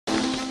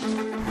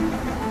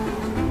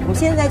们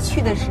现在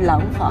去的是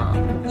廊坊，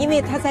因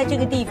为他在这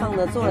个地方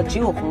呢做了只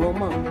有《红楼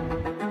梦》。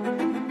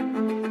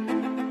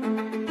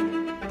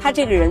他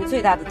这个人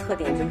最大的特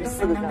点就是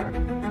4个字儿，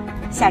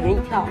吓人一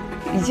跳。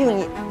李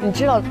静，你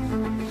知道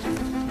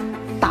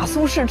打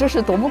苏轼这是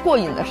多么过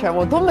瘾的事儿，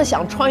我多么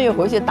想穿越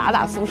回去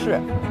打苏轼。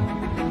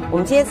我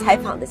们今天采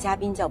访的嘉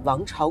宾叫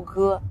王潮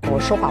歌，我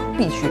说话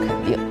必须肯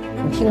定，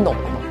你听懂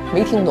了吗？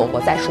没听懂，我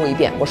再说一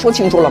遍，我说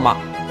清楚了吗？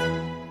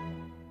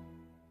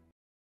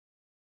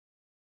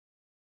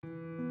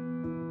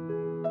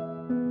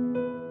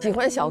喜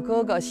欢小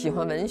哥哥，喜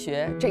欢文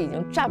学，这已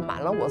经占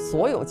满了我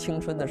所有青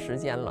春的时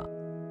间了。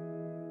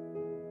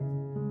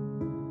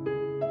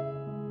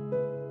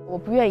我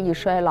不愿意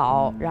衰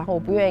老，然后我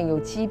不愿意有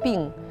疾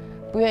病，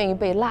不愿意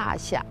被落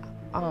下，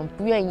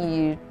不愿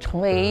意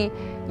成为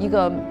一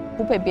个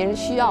不被别人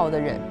需要的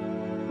人。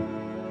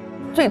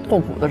最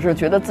痛苦的是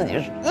觉得自己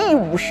是一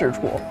无是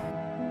处。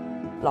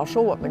老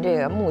说我们这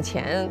个目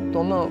前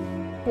多么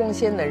光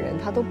鲜的人，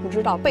他都不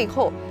知道背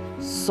后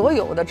所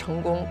有的成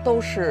功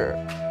都是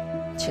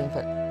勤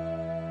奋。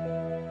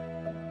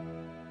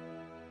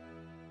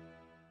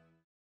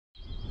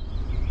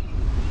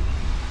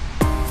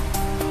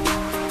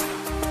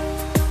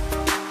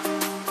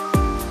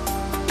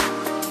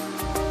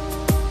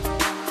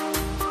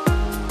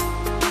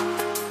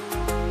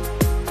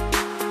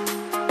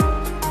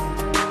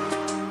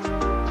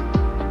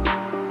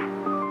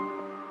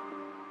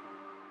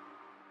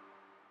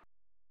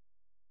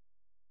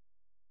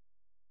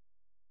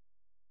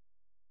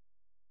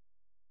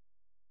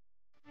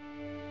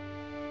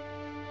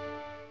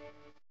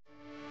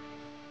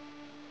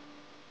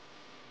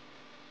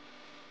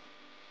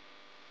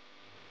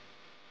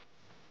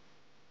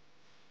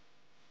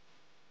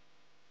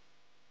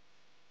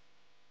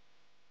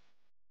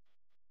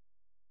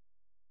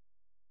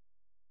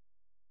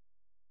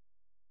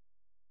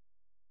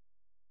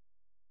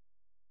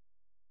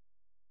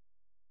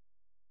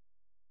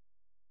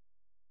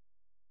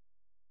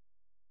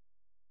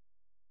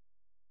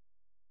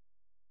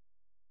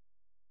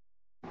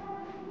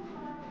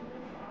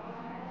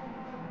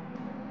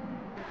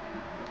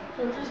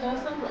就之前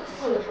3转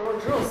4的时候，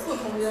只有4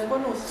空间，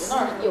观众席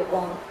那儿是有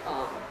光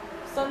啊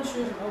，3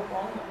区是没有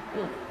光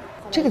的。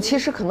这个其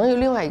实可能有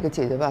另外一个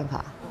解决办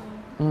法，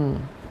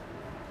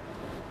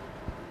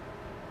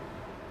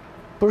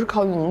不是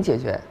靠运营解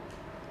决，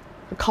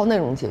是靠内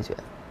容解决。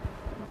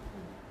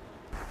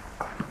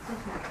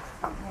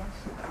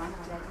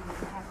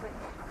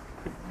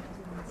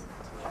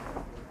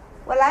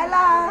我来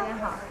啦！你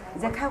好，你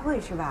在开会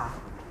是吧？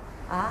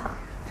啊？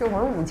这我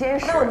们午间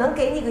室。那我能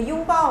给你个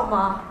拥抱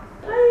吗？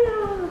哎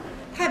呀，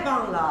太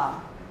棒了！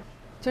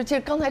就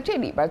刚才这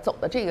里边走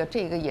的这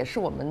个也是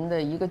我们的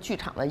一个剧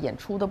场的演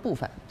出的部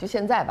分。就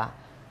现在吧。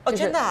哦，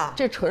真的？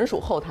这纯属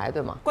后台，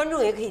对吗？观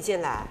众也可以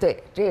进来。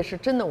对，这也是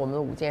真的我们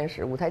的午间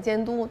室，舞台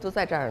监督都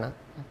在这儿呢，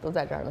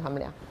他们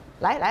俩。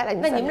来，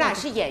那你们俩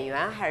是演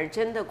员还是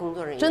真的工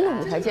作人员？真的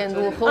舞台监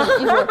督和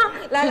艺术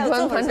来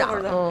团团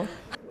长。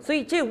所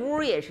以这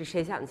屋也是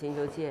谁想进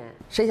就进，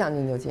谁想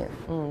进就进。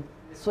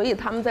所以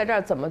他们在这儿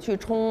怎么去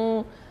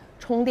充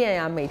电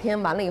呀？每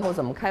天完了以后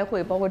怎么开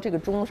会，包括这个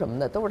钟什么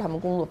的，都是他们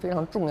工作非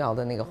常重要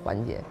的那个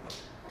环节。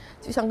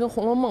就像跟《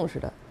红楼梦》似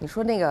的，你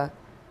说那个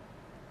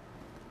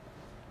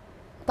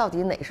到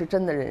底哪是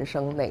真的人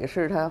生，哪个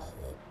是他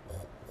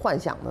幻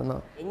想的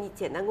呢？你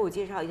简单给我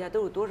介绍一下，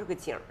都有多少个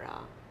景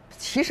啊？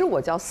其实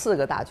我叫4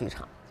个大剧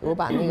场，我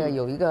把那个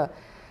有一个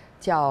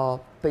叫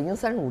北京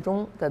35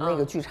中的那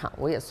个剧场，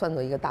我也算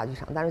作一个大剧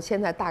场。但是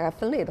现在大概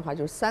分类的话，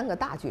就是3个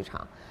大剧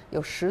场，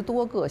有10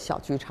多个小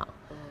剧场。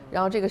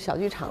然后这个小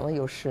剧场呢，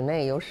有室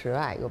内，有室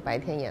外，有白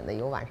天演的，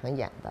有晚上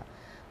演的。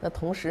那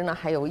同时呢，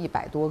还有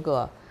100多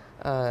个，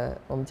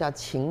我们叫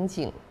情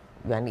景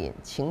园林、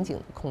情景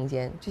的空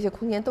间。这些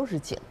空间都是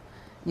景，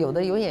有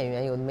的有演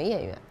员，有的没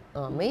演员。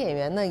没演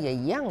员呢，也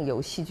一样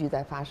有戏剧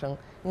在发生，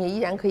你也依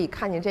然可以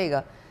看见这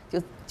个。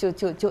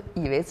就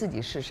以为自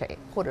己是谁，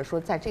或者说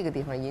在这个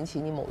地方引起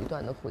你某一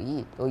段的回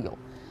忆都有，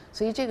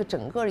所以这个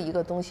整个的一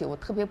个东西，我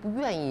特别不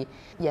愿意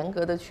严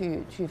格的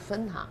去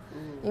分它，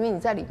因为你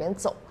在里边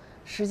走，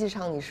实际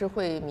上你是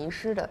会迷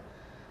失的，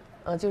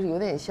就是有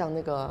点像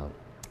那个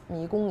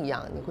迷宫一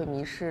样，你会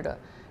迷失的，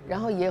然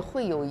后也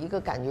会有一个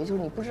感觉，就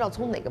是你不知道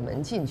从哪个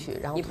门进去，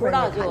然后你不知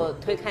道就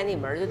推开那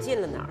门就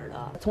进了哪儿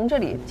了，从这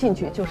里进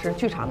去就是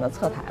剧场的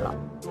侧台了。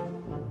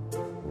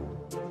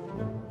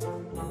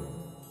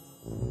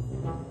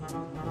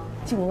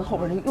进入到后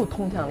边就又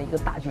通向了一个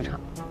大剧场，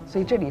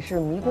所以这里是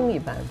迷宫一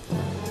般。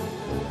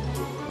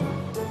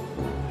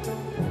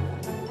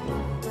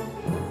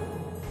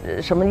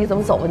什么？你怎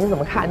么走？你怎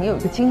么看？你有一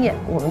个经验，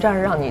我们这儿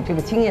让你这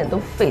个经验都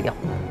废掉。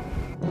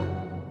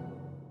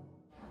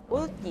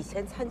我以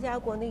前参加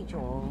过那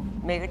种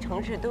每个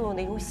城市都有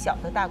那种小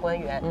的大观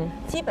园，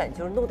基本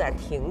就是弄点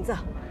亭子，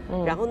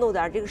然后弄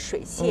点这个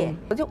水榭。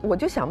我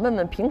就想问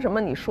问，凭什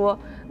么你说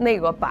那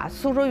个把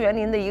苏州园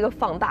林的一个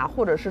放大，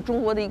或者是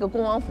中国的一个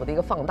恭王府的一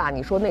个放大，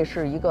你说那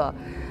是一个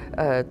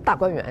大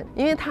观园？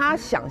因为他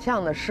想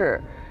象的是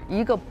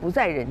一个不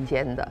在人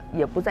间的，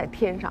也不在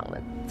天上的，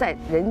在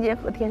人间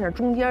和天上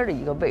中间的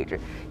一个位置，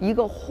一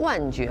个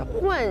幻觉、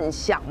幻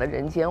想的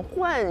人间、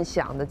幻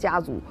想的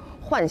家族、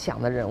幻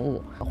想的人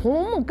物。《红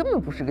楼梦》根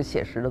本不是个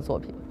写实的作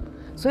品，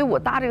所以我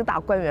搭这个大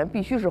观园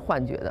必须是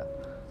幻觉的，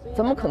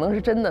怎么可能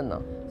是真的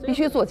呢？必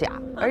须作假。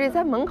而且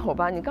在门口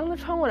吧，你刚才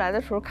穿过来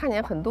的时候，看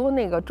见很多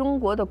那个中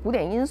国的古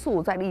典因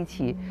素在一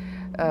起，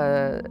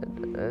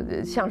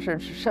像是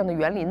像那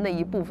园林的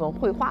一部分、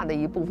绘画的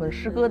一部分、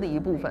诗歌的一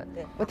部分。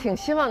我挺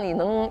希望你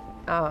能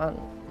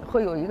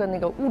会有一个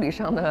那个物理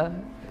上的，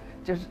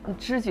就是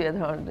知觉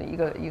上的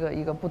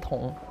一个不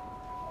同。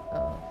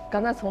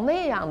刚才从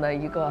那样的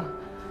一个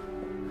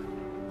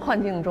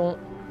幻境中，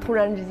突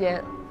然之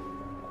间，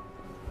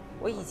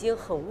我已经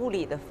很物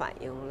理的反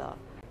应了。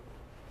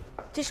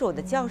这是我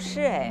的教室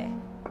哎，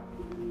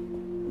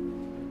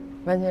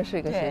完全是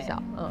一个学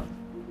校，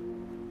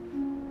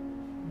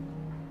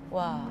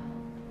哇，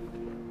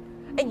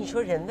哎，你说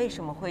人为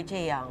什么会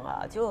这样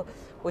啊？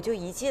我就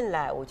一进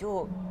来我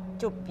就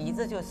鼻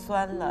子就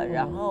酸了，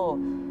然后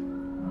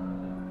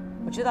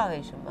我知道为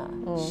什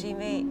么，是因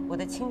为我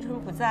的青春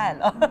不在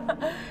了，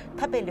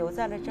它被留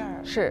在了这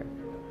儿。是，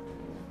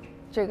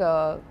这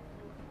个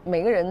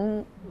每个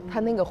人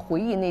他那个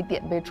回忆那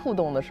点被触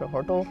动的时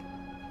候都。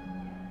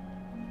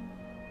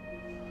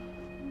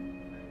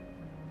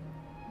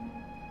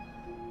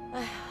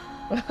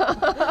哎，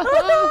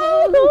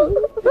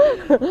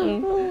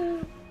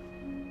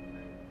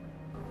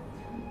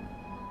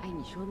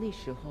你说那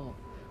时候，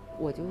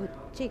我就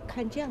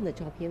看这样的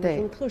照片，为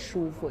什么特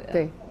舒服呀？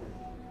对。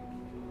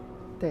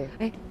对。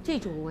哎，这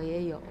种我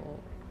也有。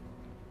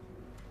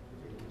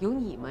有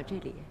你吗？这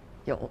里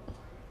有。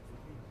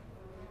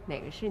哪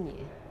个是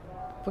你？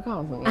不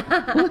告诉你。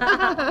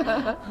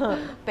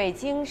北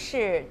京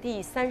市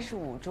第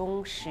35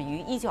中始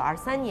于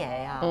1923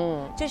年呀。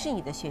这是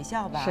你的学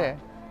校吧？是。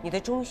你的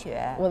中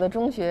学？我的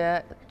中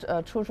学、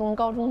初中、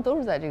高中都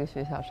是在这个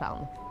学校上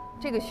的。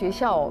这个学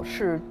校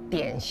是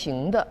典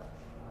型的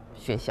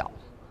学校，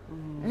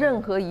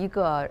任何一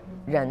个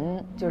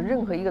人，就是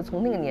任何一个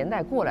从那个年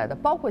代过来的，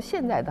包括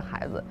现在的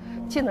孩子，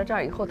进了这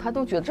儿以后，他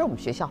都觉得这是我们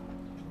学校，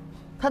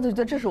他都觉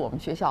得这是我们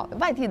学校。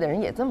外地的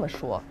人也这么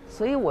说，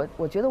所以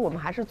我觉得我们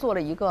还是做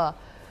了一个，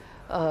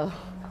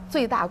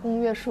最大公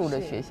约数的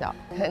学校。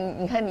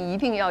你看，你一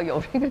定要有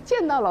这个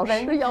见到老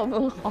师要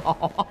问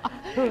好，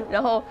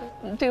然后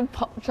这个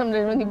上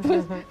面说你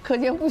不课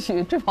间不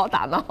许追跑打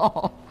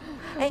闹。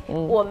哎，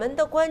我们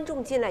的观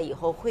众进来以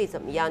后会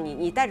怎么样？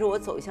你带着我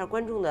走一下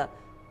观众的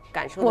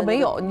感受。我没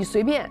有，你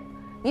随便，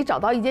你找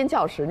到一间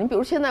教室，你比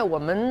如现在我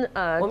们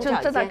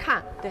正在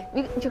看，对，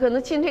你就可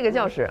能进这个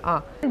教室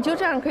啊，你就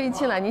这样可以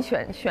进来，你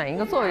选一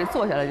个座位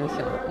坐下来就行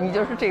了，你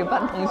就是这个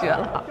班同学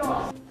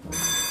了。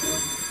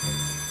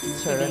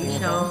铃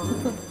声，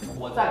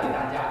我再给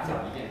大家讲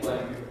一遍关于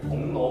《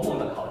红楼梦》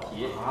的考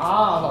题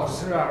啊，老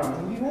师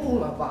不用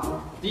了吧？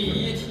第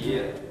一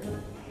题，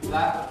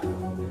来，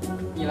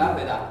你来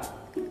回答。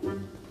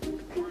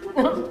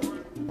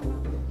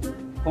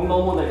红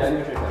楼梦的人物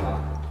是什么？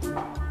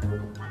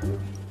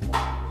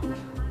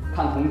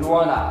看同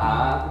桌呢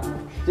啊，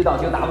这道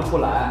题答不出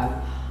来。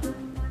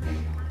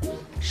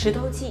石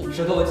头记，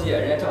石头记，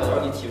人家赵教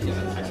授你提不醒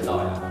了，你还知道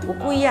呀？我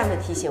故意让他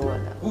提醒我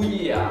的。故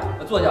意呀？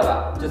那坐下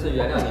吧，这次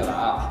原谅你了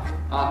啊。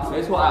啊，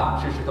没错啊，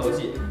是石头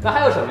记。那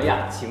还有什么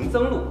呀？情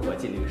增录和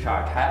金陵十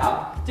二钗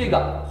啊。这个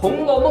《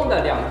红楼梦》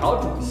的2条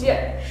主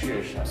线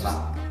是什么？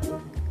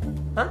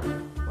啊？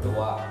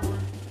我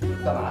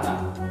干嘛呢？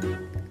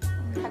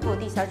他给我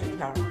递小纸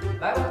条。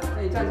来吧，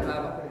那你站起来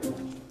吧，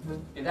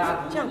给大家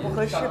读。这样不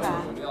合适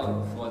吧？有什么要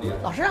说的呀？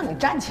老师让你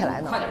站起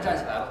来呢。快点站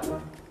起来吧，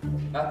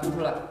来读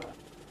出来。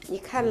你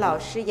看老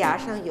师牙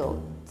上有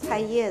菜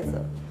叶子。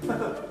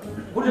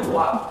不是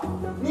我，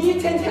你一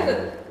天天的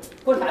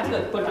观察这个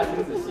观察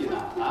挺仔细的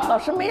啊。老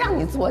师没让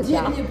你坐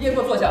下。你别给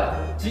我坐下了，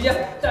直接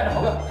站着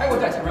好标，还给我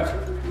站前面去。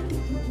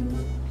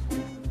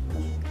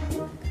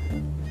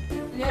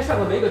今天上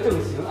课没个正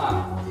形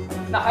啊。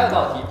那还有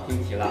道题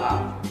听题了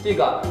啊，这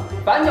个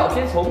百鸟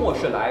偏从末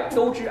世来，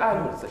都知爱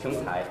慕此生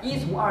财。一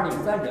从二令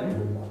三人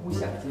母，忽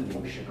享金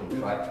陵时更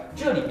衰。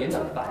这里边的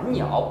百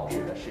鸟指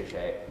的是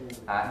谁？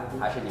哎，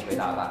还是你回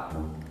答吧。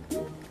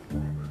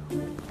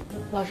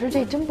老师，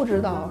这真不知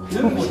道。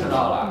真不知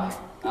道了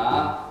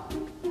啊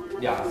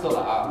！2次了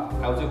啊，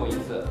还有最后1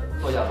次，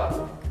坐下吧。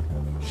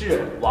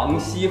是王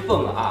熙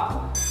凤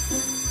啊。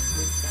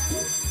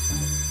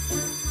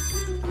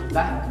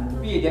来，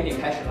毕业典礼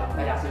开始了，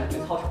大家现在去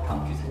操场上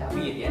去参加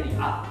毕业典礼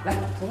啊！来，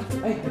走吧，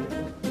哎。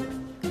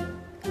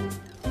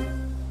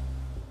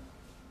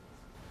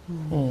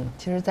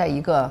其实在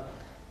一个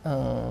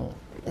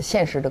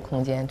现实的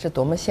空间，这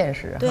多么现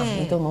实哈！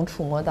你都能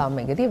触摸到，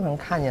每个地方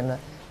看见的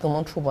都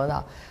能触摸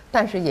到。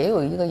但是也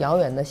有一个遥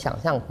远的想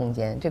象空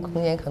间，这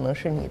空间可能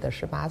是你的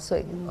18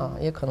岁啊，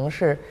也可能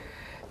是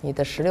你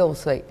的16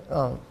岁，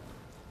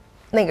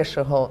那个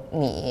时候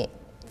你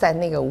在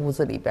那个屋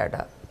子里边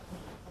的。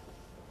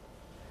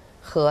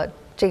和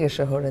这个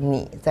时候的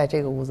你在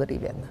这个屋子里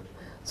边的，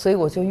所以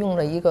我就用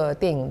了一个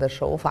电影的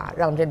手法，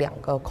让这2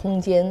个空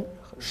间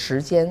时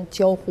间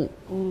交互。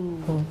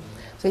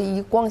所以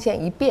一光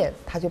线一变，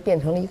它就变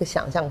成了一个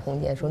想象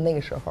空间。说那个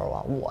时候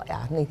啊，我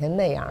呀那天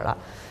那样了，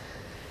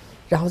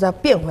然后再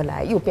变回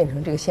来，又变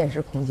成这个现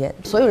实空间。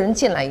所有人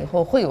进来以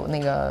后会有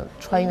那个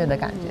穿越的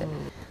感觉，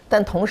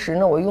但同时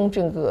呢，我用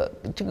这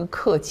个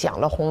课讲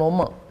了《红楼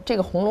梦》。这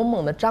个《红楼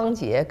梦》的章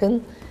节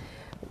跟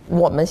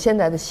我们现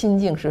在的心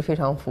境是非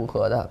常符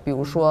合的。比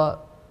如说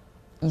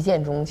一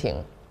见钟情，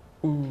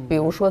比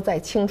如说在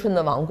青春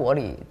的王国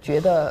里，觉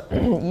得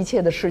一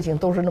切的事情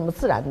都是那么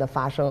自然的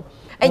发生。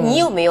哎，你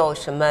有没有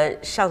什么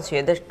上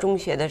学的、中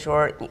学的时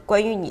候，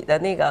关于你的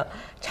那个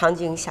场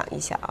景想一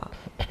想啊？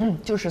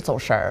就是走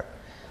神儿，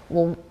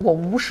我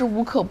无时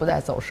无刻不在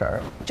走神儿，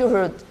就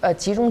是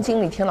集中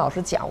精力听老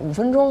师讲5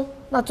分钟，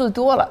那最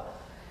多了，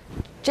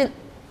这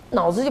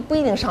脑子就不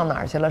一定上哪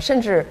儿去了，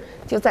甚至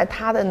就在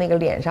他的那个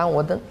脸上，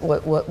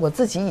我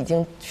自己已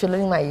经去了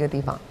另外一个地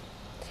方，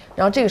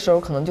然后这个时候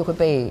可能就会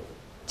被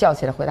叫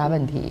起来回答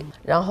问题，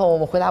然后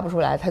我回答不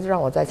出来，他就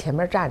让我在前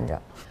面站着。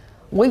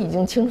我已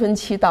经青春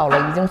期到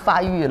了，已经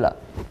发育了，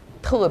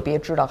特别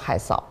知道害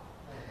臊，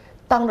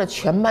当着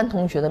全班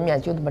同学的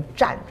面就那么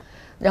站着，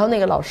然后那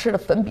个老师的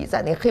粉笔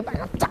在那个黑板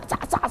上喳喳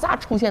喳喳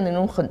出现那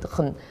种很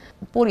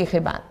玻璃黑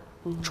板，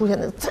出现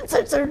那个滋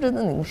滋滋的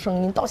那种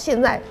声音，到现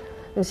在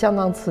就相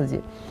当刺激。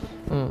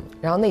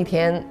然后那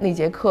天那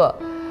节课，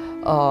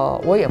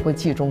我也会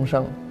记终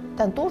生，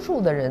但多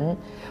数的人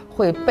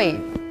会被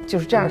就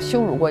是这样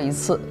羞辱过一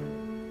次，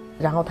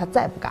然后他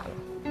再不敢了。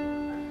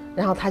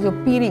然后他就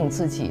逼令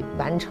自己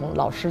完成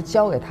老师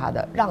教给他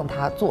的、让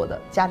他做的、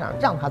家长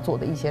让他做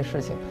的一些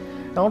事情，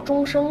然后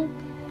终生，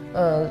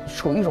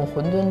处于一种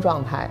混沌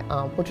状态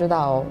啊，不知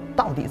道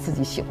到底自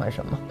己喜欢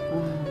什么，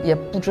也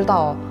不知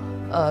道，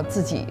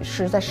自己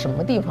是在什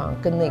么地方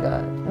跟那个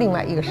另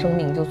外一个生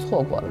命就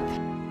错过了。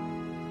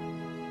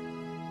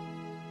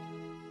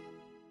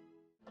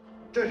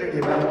这是你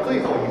们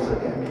最后一次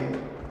点名，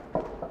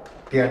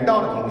点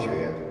到的同学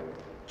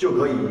就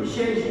可以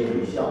先行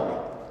离校。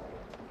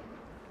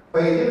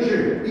北京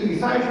市第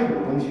35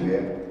中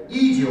学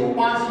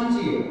1987届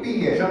毕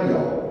业生有：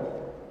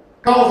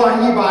高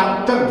三一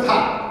班郑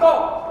灿，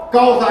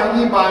高三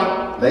一班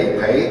雷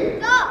培，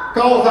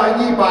高三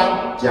一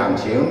班蒋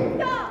晴，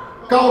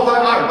高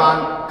三二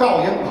班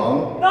高英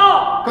鹏，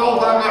高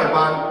三二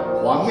班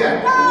黄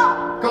燕，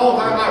高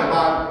三二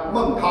班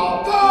孟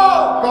涛，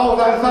高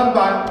三三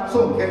班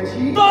宋天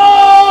琪，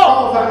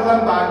高三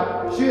三班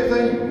薛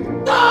森宇，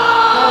高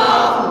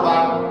三4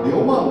班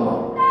刘梦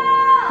梦，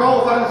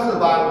高三4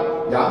班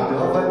杨哲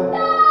芬，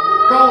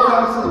高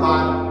三4班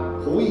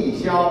胡艺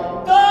潇，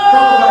高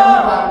三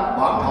1班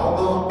王潮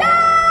歌。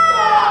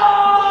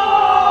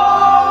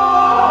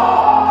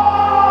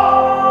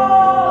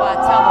哇，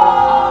叫得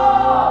好！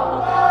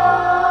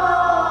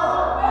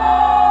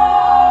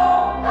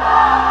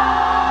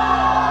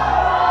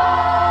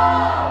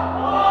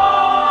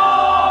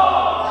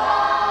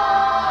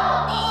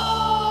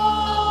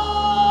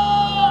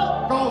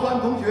高三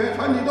同学全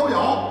体都有，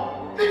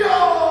立正。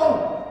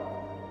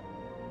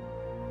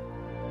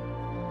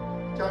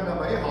向着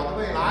美好的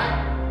未来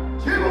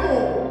齐步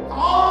走，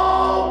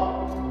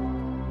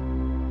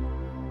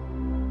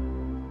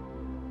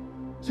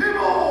齐步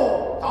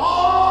走。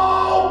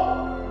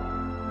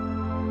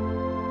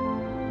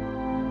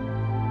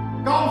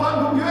高三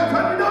同学全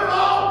体都有，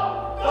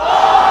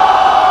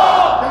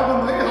向着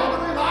美好的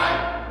未来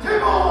齐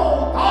步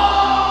走。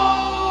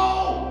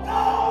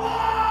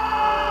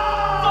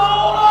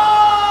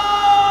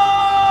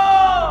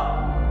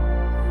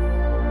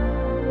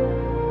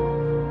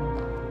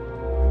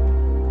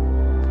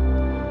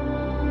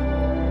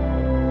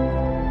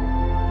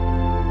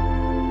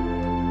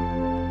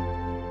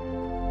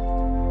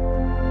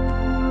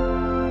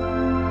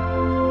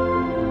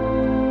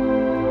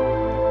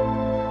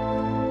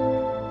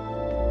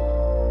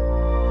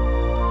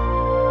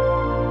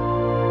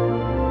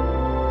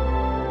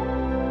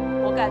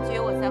我感觉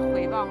我在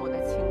回望我的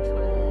青春，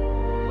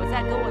我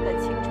在跟我的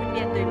青春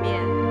面对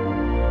面。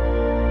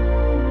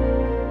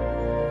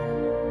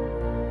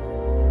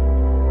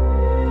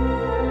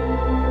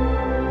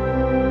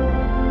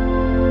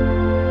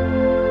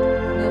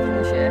那个同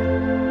学，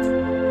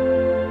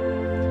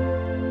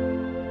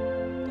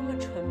多么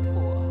淳朴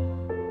啊！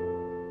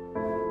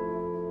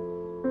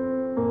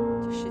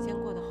这时间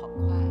过得好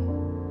快啊。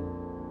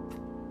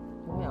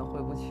永远回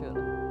不去了。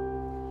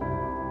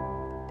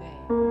对，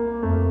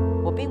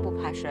我并不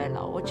怕衰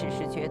老，我只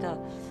是觉得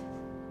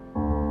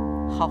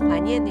好怀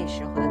念那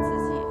时候的自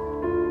己。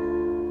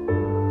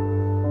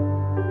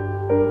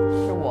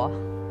是我。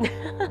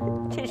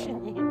这是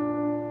你。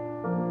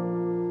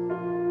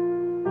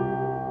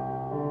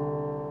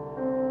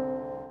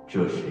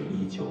这是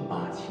1987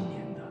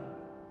年的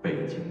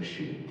北京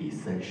市第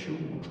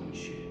35中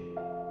学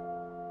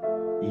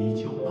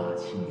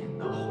，1987年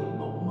的《红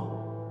楼梦》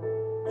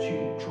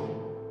剧终。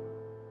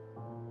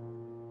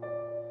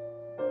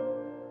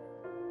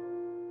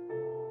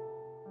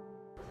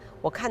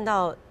我看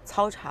到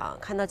操场，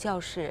看到教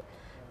室，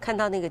看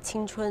到那个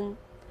青春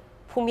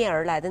扑面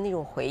而来的那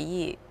种回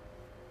忆，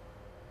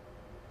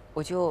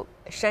我就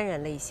潸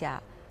然泪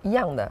下。一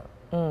样的，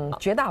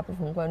绝大部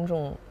分观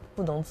众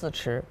不能自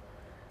持，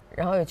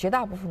然后有绝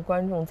大部分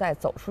观众在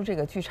走出这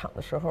个剧场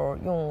的时候，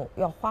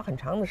要花很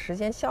长的时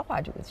间消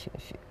化这个情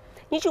绪。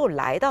你只有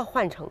来到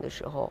换乘的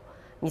时候，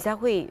你才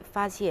会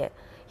发现，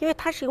因为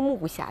它是一个目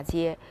不暇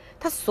接，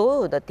它所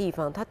有的地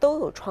方它都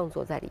有创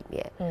作在里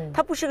面，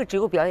它不是个只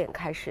有表演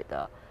开始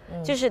的。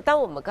就是当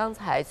我们刚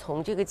才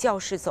从这个教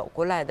室走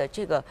过来的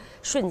这个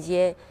瞬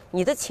间，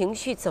你的情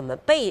绪怎么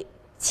被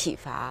启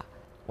发？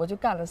我就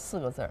干了4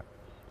个字儿，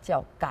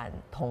叫感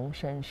同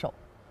身受。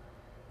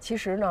其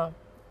实呢，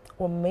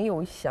我没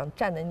有想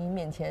站在您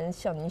面前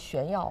向您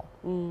炫耀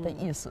的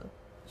意思，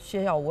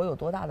炫耀我有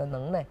多大的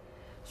能耐，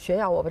炫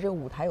耀我把这个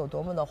舞台有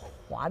多么的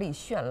华丽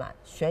绚烂，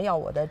炫耀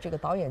我的这个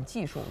导演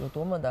技术有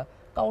多么的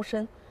高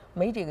深，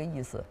没这个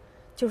意思，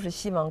就是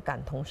希望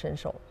感同身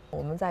受。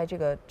我们在这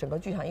个整个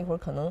剧场，一会儿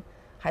可能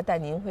还带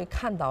您会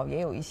看到，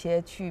也有一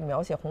些去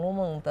描写《红楼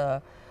梦》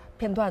的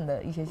片段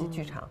的一些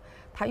剧场，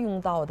它用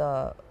到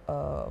的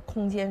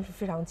空间是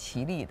非常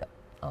奇丽的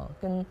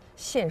跟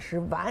现实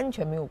完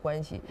全没有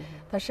关系。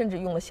它甚至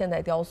用了现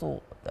代雕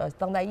塑、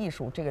当代艺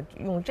术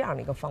用这样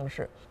的一个方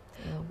式。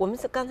我们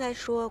刚才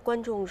说，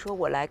观众说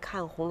我来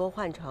看《红楼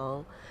换乘》，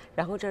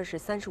然后这是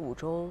35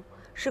中，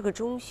是个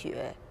中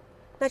学，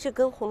那这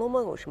跟《红楼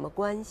梦》有什么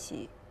关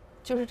系？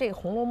就是这个《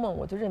红楼梦》，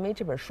我就认为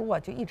这本书啊，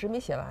就一直没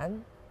写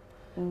完。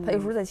它有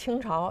时候在清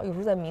朝，有时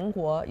候在民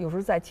国，有时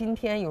候在今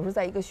天，有时候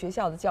在一个学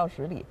校的教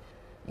室里，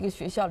一个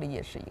学校里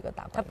也是一个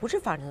大。它不是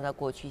发生在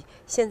过去，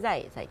现在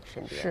也在你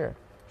身边。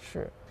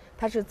是，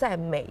它是在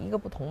每一个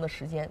不同的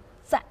时间，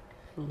在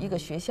一个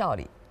学校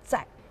里，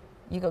在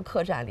一个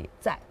客栈里，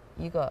在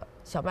一个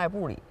小卖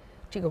部里，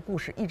这个故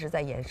事一直在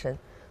延伸。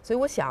所以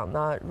我想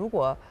呢，如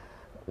果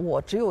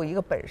我只有一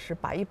个本事，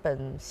把一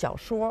本小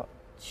说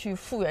去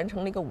复原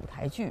成了一个舞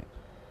台剧，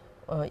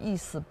意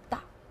思不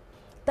大。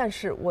但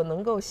是我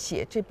能够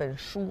写这本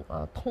书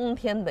通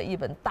天的一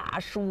本大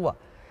书啊，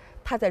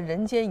它在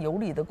人间游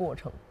历的过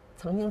程，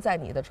曾经在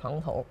你的床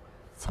头，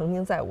曾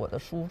经在我的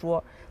书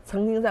桌，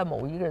曾经在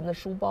某一个人的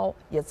书包，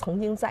也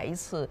曾经在一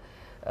次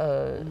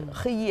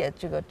黑夜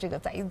这个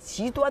在一个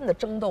极端的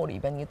争斗里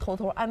边，你偷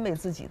偷安慰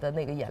自己的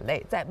那个眼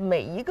泪，在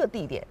每一个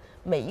地点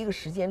每一个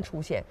时间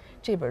出现，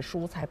这本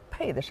书才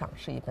配得上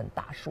是一本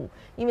大书，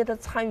因为它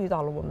参与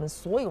到了我们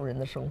所有人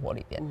的生活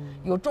里边。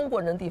有中国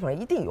人的地方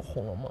一定有《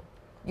红楼梦》，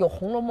有《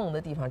红楼梦》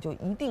的地方就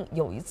一定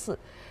有一次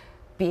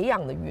别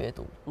样的阅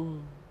读。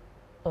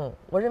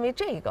我认为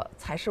这个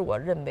才是我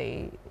认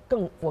为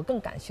我更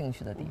感兴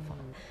趣的地方。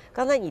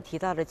刚才你提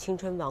到了青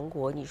春王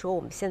国，你说我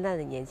们现在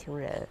的年轻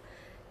人，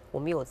我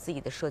们有自己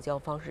的社交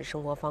方式、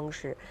生活方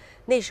式。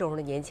那时候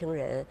的年轻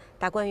人，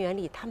大观园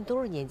里他们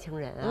都是年轻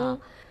人啊。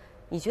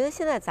你觉得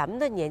现在咱们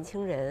的年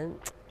轻人，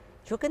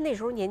你说跟那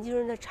时候年轻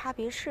人的差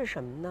别是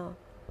什么呢？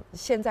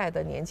现在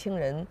的年轻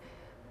人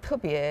特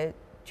别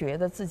觉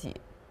得自己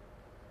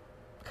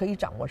可以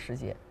掌握世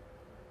界，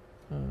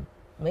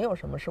没有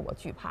什么是我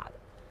惧怕的，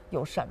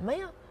有什么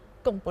呀？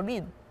更不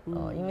吝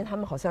因为他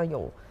们好像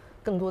有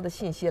更多的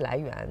信息来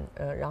源，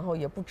然后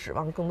也不指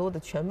望更多的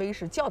权威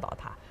是教导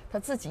他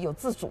自己有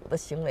自主的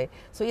行为，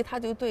所以他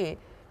就对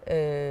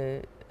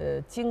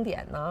经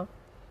典呐，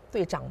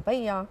对长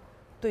辈呀，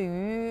对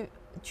于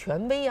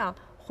权威呀，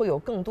会有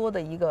更多的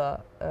一个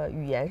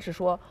语言是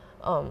说，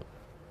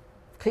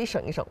可以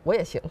省一省，我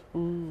也行。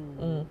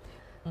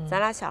咱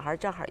俩小孩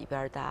正好一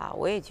边大，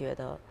我也觉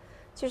得，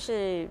就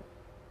是，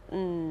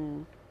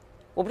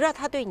我不知道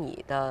他对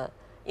你的，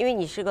因为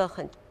你是个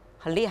很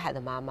厉害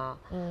的妈妈，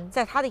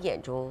在他的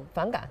眼中，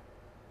反感、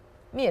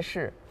蔑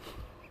视，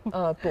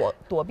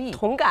躲避、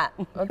同感，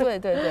对，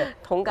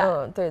同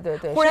感，对。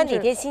忽然哪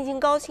天心情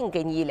高兴，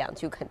给你1-2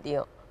句肯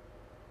定，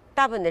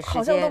大部分的时间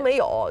好像都没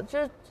有，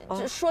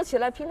就说起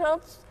来平常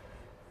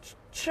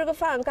吃个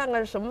饭干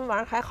个什么玩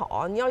意儿还好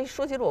啊，你要一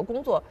说起了我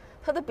工作，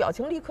他的表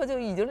情立刻就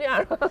已经这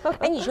样了。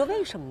哎，你说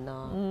为什么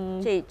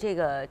呢？这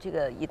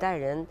个一代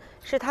人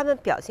是他们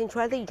表现出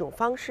来的一种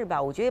方式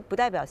吧？我觉得不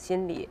代表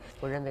心理，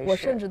我认为是。我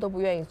甚至都不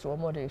愿意琢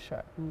磨这事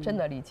儿，真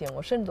的，李静，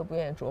我甚至都不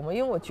愿意琢磨，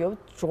因为我觉得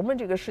琢磨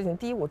这个事情，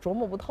第一我琢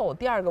磨不透，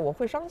第二个我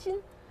会伤心，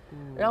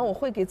然后我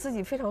会给自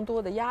己非常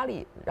多的压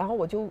力，然后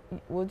我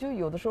就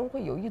有的时候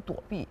会有意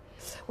躲避。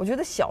我觉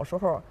得小时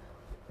候，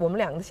我们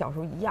两个的小时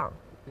候一样。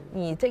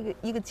你这个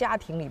一个家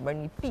庭里面，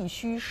你必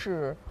须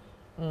是，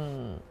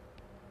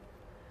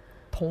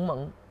同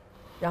盟，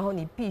然后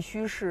你必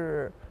须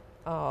是，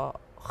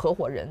合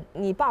伙人。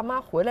你爸妈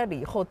回来了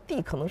以后，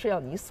地可能是要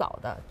你扫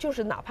的，就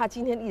是哪怕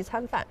今天一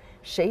餐饭，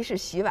谁是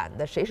洗碗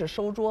的，谁是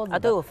收桌子的，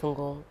都有分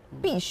工，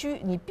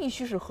你必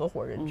须是合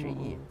伙人之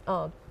一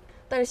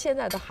但是现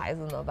在的孩子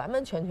呢，完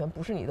完全全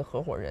不是你的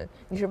合伙人，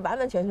你是完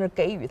完全全是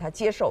给予他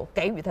接受，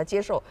给予他接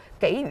受，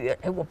给予。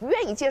哎，我不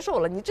愿意接受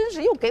了，你真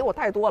是又给我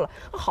太多了。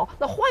好，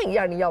那换一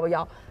样，你要不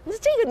要？那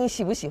这个你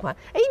喜不喜欢？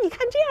哎，你看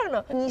这样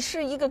呢，你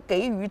是一个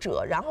给予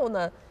者，然后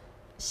呢，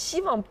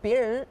希望别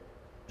人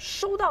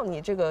收到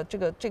你这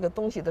个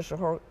东西的时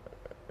候，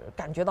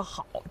感觉到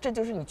好，这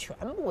就是你全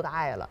部的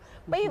爱了。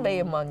卑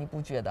微吗？你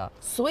不觉得？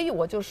所以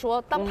我就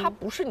说，当他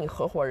不是你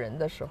合伙人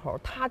的时候，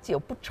他就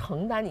不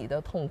承担你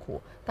的痛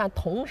苦，但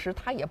同时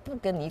他也不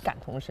跟你感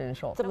同身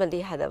受。这么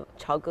厉害的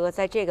潮哥，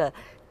在这个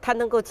他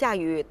能够驾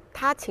驭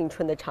他青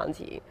春的场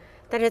景，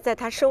但是在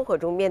他生活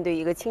中面对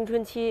一个青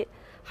春期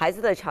孩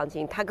子的场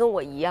景，他跟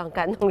我一样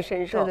感同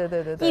身受，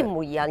对，一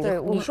模一样。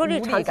你说这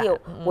场景，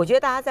我觉得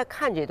大家在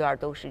看这段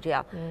都是这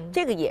样。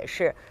这个也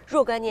是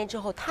若干年之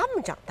后，他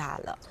们长大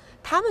了，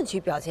他们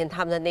去表现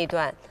他们的那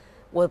段，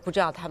我不知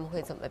道他们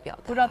会怎么表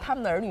达，不知道他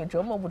们的儿女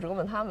折磨不折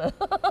磨他们。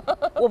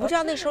我不知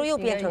道那时候又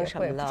变成什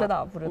么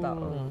了，不知道。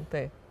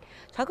对。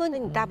潮哥，那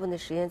你大部分的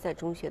时间在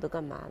中学都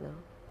干嘛呢？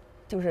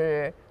就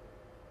是，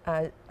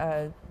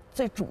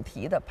最主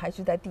题的排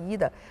序在第一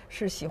的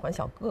是喜欢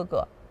小哥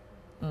哥，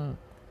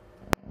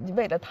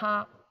为了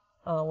他，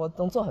我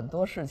能做很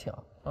多事情，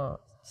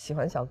喜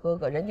欢小哥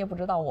哥，人家不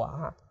知道我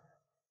哈，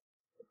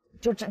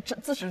就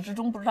自始至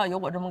终不知道有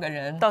我这么个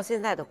人，到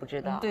现在都不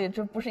知道。对，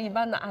这不是一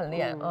般的暗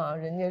恋啊，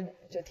人家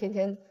就天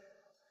天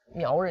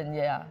瞄人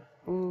家呀，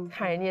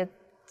看人家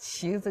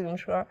骑个自行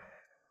车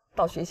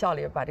到学校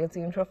里，把这个自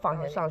行车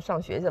放下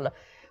上学去了，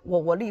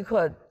我立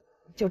刻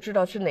就知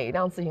道是哪一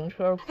辆自行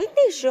车。哎，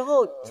那时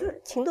候就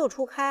是情窦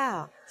初开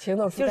啊，情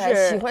窦初开，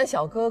喜欢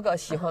小哥哥，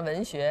喜欢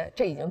文学，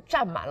这已经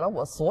占满了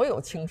我所有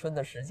青春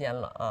的时间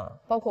了啊！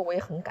包括我也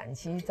很感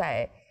激，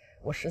在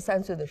我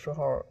13岁的时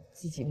候，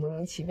自己莫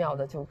名其妙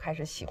的就开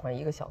始喜欢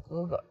一个小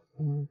哥哥，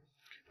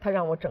他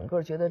让我整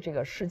个觉得这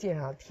个世界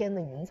上天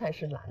的云彩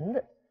是蓝的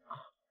啊，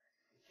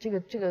这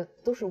个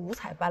都是五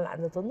彩斑斓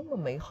的，都那么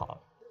美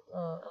好。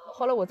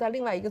后来我在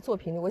另外一个作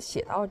品里，我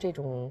写到这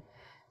种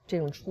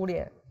初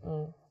恋，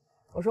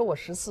我说我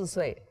14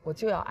岁我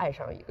就要爱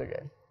上一个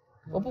人，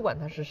我不管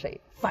他是谁，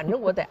反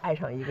正我得爱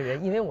上一个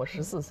人，因为我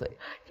14岁。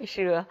这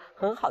是个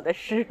很好的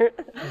诗，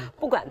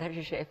不管他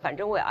是谁，反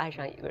正我要爱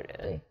上一个人。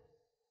对，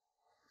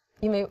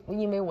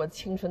因为我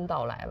青春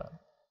到来了。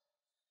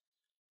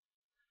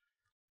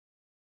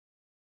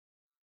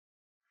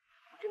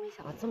我真没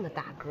想到这么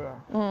大个，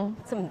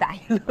这么大一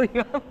乐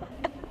园。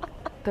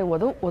对，我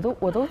都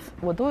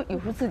有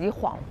时候自己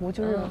恍惚，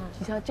就是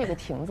你像这个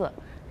亭子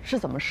是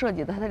怎么设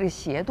计的，它的这个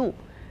斜度。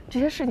这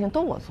些事情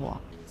都我做，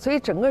所以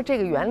整个这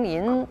个园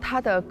林，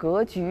它的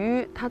格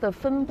局、它的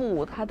分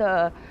布、它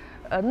的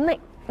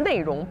内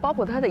容，包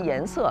括它的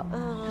颜色，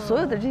所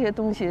有的这些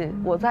东西，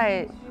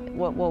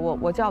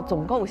我叫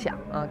总构想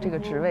啊，这个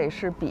职位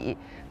是比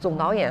总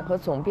导演和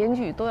总编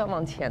剧都要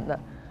往前的，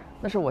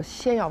那是我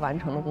先要完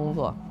成的工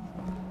作。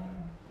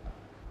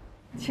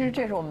其实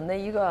这是我们的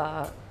一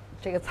个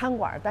这个餐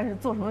馆，但是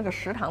做成了个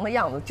食堂的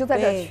样子，就在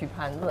这取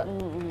盘子，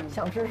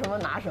想吃什么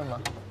拿什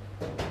么。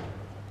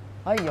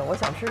哎呦，我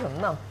想吃什么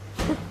呢？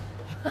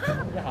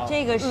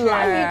这个是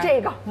来一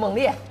这个猛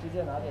烈，直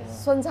接拿点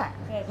酸菜，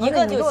一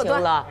个就行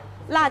了。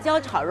辣椒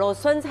炒肉，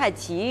酸菜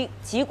脊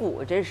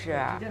骨，这是。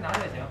直接拿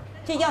就行。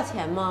这要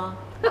钱吗？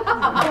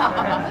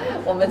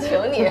我们请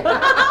你。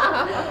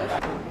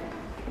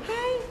嗨，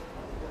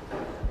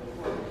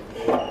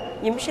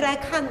你们是来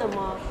看的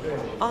吗？对。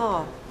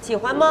哦，喜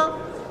欢吗？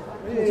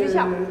你去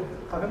下，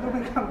好像都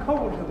跟看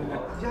扣似的，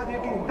一下就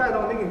给你带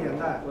到那个年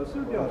代。我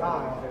岁数比较大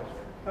呀，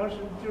当时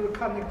就是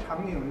看那个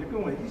场景，就跟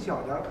我一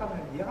小点看的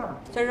一样。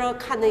就是说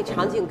看那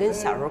场景跟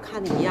小时候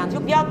看的一样，就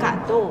比较感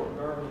动。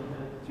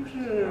就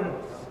是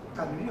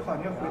感觉好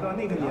像回到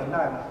那个年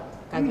代了。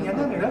那个年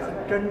代的人很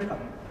真诚，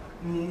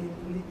你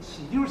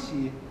喜就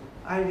喜，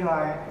哀就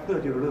哀，乐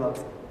就乐，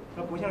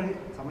那不像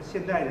咱们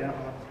现代人啊，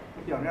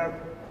表面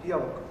比较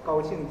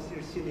高兴，其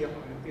实心里好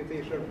像对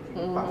这事儿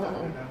挺反感的。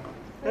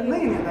但那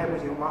个年代不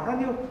行，马上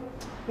就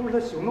都是他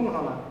行动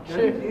上了，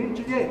人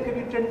之间也特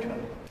别真诚。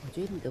我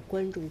觉得你的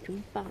观众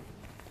真棒，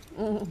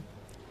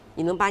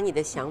你能把你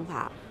的想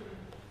法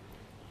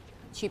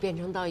去变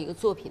成到一个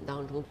作品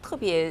当中，特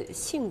别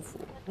幸福。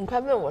你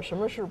快问我什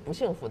么是不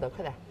幸福的，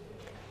快点。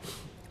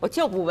我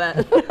就不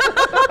问，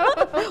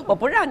我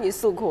不让你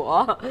诉苦。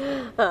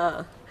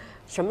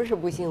什么是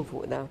不幸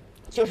福的？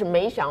就是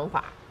没想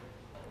法，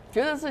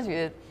觉得自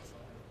己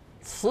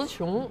词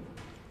穷。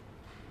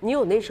你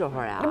有那时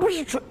候呀？你不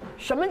是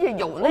什么叫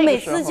有那个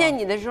时候？我每次见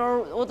你的时候，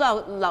我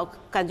老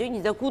感觉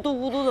你在咕嘟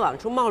咕嘟的往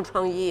出冒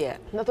创意。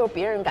那都是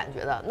别人感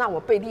觉的。那我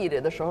背地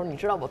里的时候，你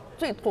知道我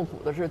最痛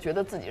苦的是觉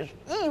得自己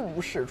一无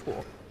是处，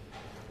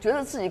觉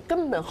得自己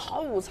根本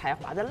毫无才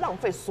华，在浪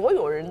费所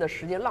有人的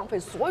时间，浪费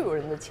所有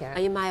人的钱。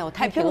哎呀妈呀，我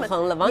太平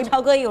衡了。王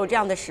朝哥也有这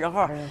样的时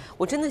候，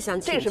我真的想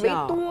请教。这是为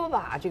多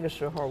吧？这个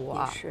时候我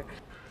也是。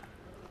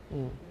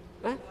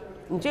哎，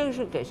你这个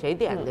是给谁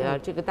点的呀？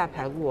这个大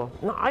排骨？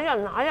拿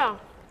呀！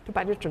就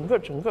把这整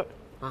个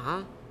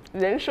啊，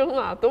人生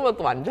啊多么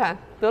短暂，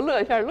得乐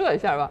一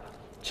下吧，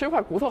吃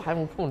块骨头还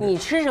用控制。你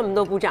吃什么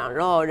都不长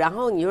肉，然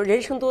后你说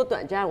人生多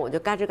短暂，我就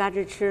嘎吱嘎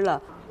吱吃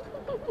了。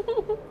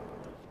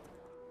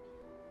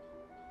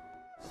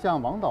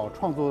像王导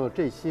创作的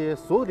这些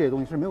所有这些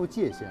东西是没有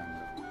界限的，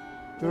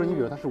就是你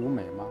比如它是舞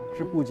美吗？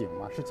是布景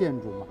吗？是建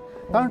筑吗？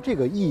当然这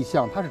个意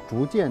象它是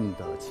逐渐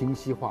的清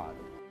晰化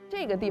的。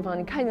这个地方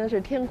你看见的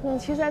是天空，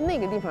其实在那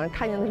个地方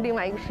看见的是另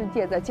外一个世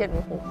界，在建筑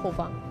后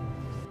方。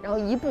然后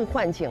一步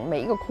换景，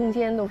每一个空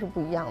间都是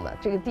不一样的，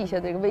这个地下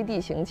这个微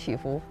地形起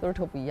伏都是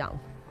特不一样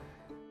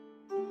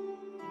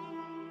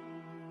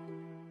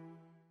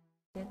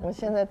的。我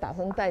现在打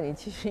算带你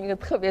去一个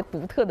特别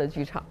独特的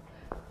剧场，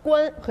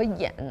观和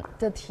演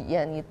的体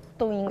验你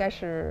都应该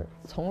是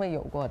从未有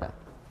过的。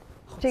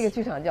这个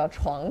剧场叫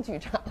床剧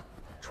场，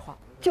床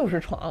就是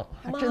床，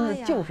真的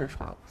就是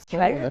床，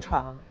全是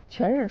床，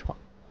全是床。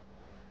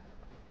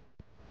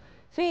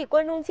所以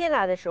观众进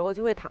来的时候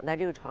就会躺在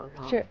这个床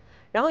上，是。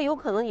然后有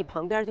可能你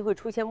旁边就会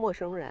出现陌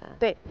生人，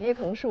对，也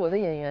可能是我的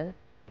演员，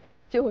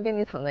就会跟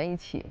你躺在一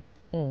起。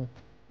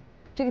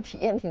这个体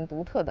验挺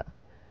独特的。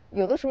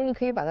有的时候你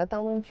可以把它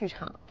当成剧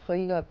场和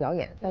一个表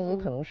演，但也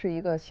可能是一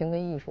个行为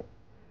艺术。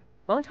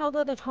王潮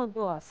歌的创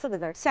作4个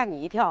字，吓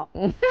你一跳。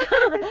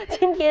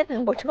今天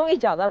我终于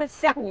找到了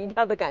吓你一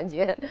跳的感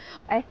觉。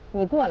哎，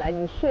你过来，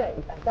你试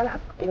一下，咱俩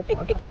躺一个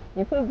床上，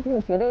你会不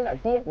会觉得有点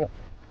别扭？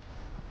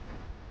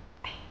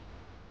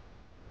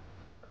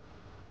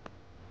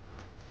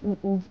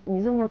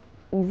你这么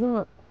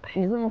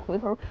回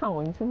头看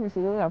我，你是不是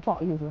觉得有点不好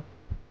意思？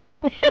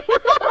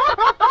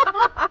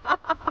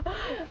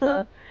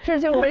是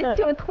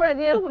就是突然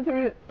间就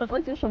是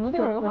什么地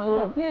方好像有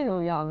点别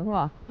扭一样的是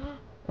吧？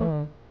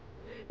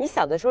你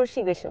小的时候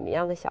是一个什么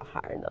样的小孩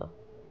呢？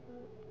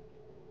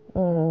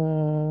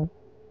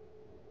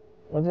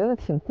我觉得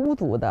挺孤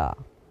独的，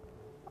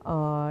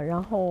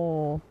然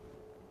后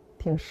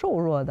挺瘦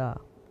弱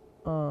的，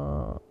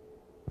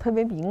特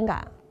别敏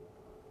感。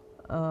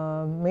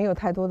没有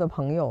太多的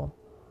朋友，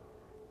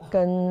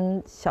跟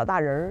小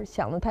大人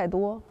想的太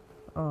多，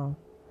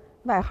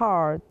外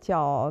号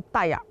叫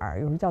大眼儿，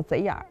有时候叫贼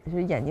眼儿，就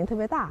是眼睛特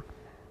别大，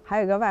还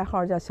有一个外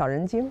号叫小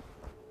人精，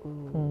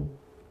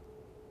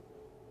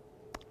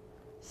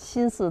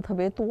心思特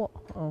别多，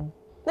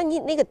那你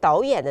那个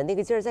导演的那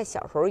个劲儿在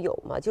小时候有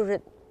吗？就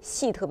是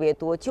戏特别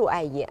多，就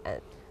爱演。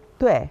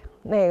对，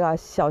那个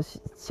小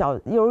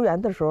幼儿园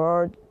的时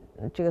候，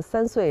这个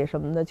3岁什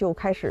么的就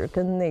开始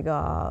跟那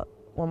个。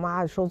我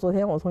妈说，昨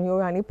天我从幼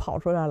儿园里跑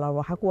出来了，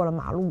我还过了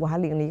马路，我还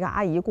领了一个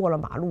阿姨过了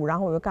马路，然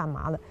后我又干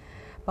嘛的，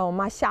把我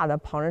妈吓得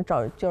跑人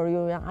找幼儿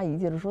园阿姨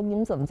去了，说你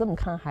们怎么这么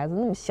看孩子，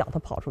那么小他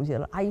跑出去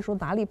了。阿姨说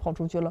哪里跑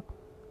出去了？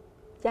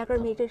压根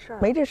儿没这事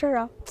儿。没这事儿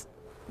啊。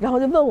然后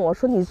就问我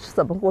说你是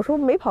怎么？我说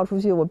没跑出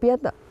去，我编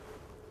的。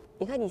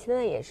你看你现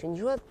在也是，你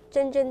说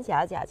真真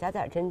假假，假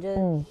假真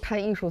真。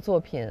看艺术作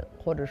品，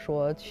或者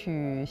说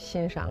去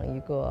欣赏一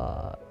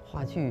个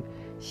话剧、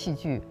戏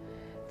剧。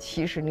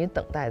其实你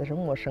等待的是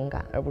陌生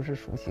感，而不是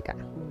熟悉感。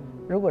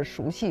如果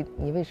熟悉，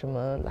你为什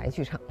么来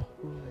剧场？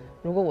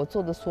如果我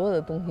做的所有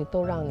的东西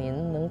都让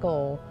您能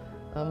够，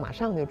马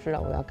上就知道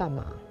我要干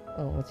嘛，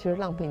我其实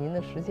浪费您的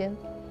时间。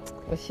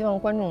我希望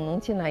观众能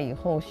进来以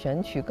后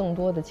选取更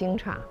多的惊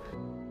诧。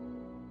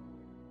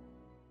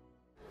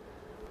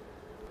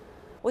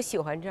我喜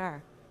欢这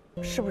儿，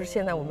是不是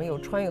现在我们有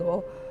穿越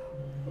和，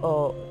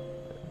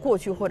过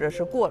去或者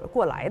是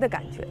过来的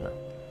感觉呢？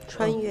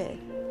穿越。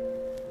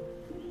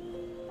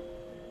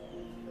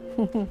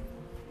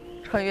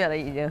穿越了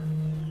已经。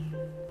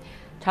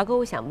潮哥，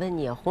我想问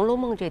你，《红楼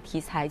梦》这题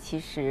材其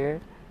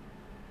实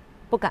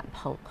不敢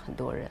碰，很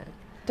多人。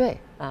对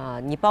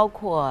你包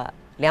括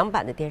2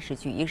版的电视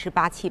剧，一个是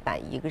87版，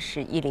一个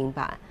是10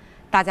版，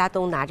大家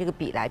都拿这个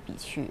比来比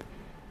去。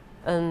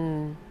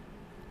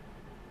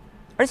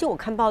而且我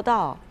看报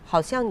道，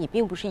好像你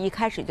并不是一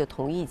开始就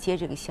同意接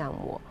这个项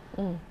目。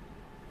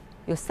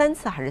有3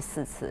次还是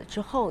4次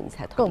之后你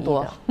才同意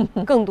的？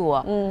更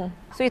多。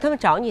所以他们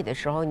找你的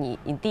时候，你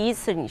第一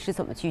次你是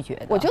怎么拒绝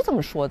的？我就这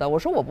么说的，我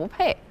说我不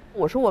配，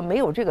我说我没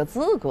有这个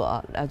资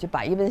格，就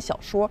把一本小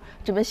说，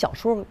这本小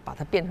说把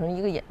它变成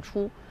一个演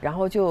出，然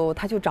后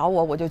他就找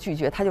我，我就拒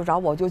绝，他就找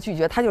我，我就拒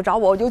绝，他就找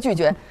我，我就拒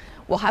绝，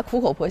我还苦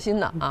口婆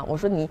心的啊，我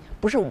说你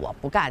不是我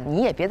不干，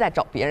你也别再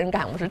找别人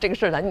干，我说这个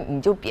事儿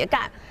你就别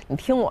干，你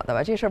听我的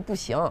吧，这事儿不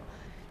行。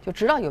就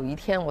直到有一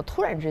天，我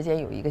突然之间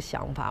有一个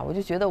想法，我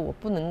就觉得我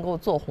不能够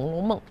做《红楼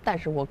梦》，但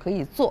是我可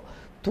以做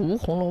读《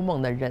红楼梦》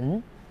的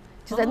人。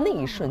就在那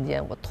一瞬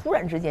间，我突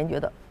然之间觉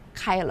得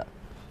开了，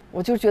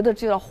我就觉得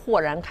这叫豁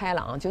然开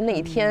朗。就那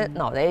一天，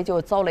脑袋就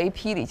遭雷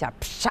劈了一下，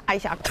啪一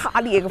下，咔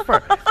裂个缝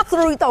儿，滋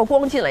儿一道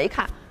光进来，一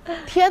看，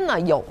天哪，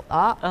有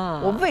了！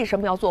我为什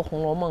么要做《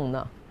红楼梦》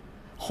呢？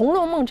《红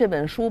楼梦》这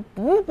本书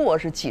不过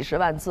是几十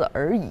万字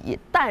而已，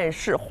但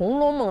是《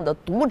红楼梦》的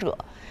读者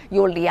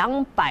有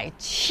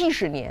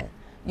270年，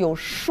有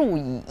数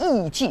以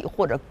亿计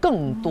或者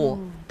更多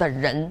的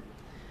人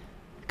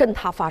跟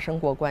他发生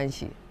过关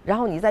系。然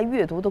后你在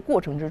阅读的过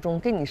程之中，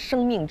跟你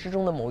生命之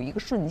中的某一个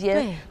瞬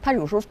间，它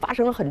有时候发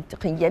生了很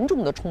严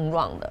重的冲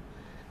撞的。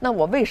那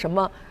我为什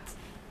么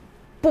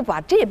不把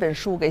这本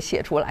书给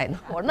写出来呢？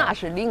我那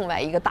是另外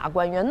一个大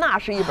观园，那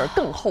是一本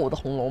更厚的《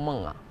红楼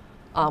梦》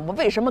啊！我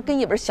为什么跟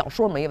一本小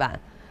说没完？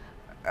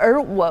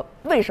而我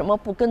为什么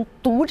不跟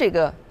读这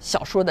个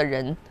小说的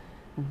人，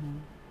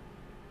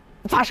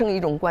发生一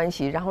种关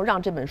系，然后让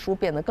这本书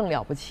变得更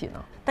了不起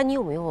呢？但你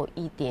有没有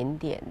一点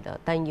点的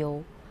担忧？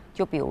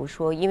就比如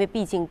说，因为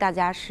毕竟大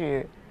家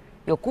是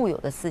有固有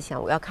的思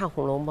想，我要看《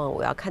红楼梦》，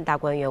我要看大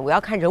观园，我要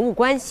看人物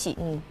关系。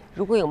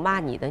如果有骂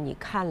你的，你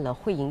看了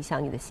会影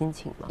响你的心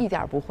情吗？一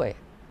点不会。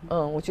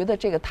我觉得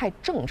这个太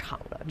正常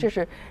了，这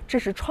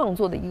是创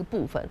作的一个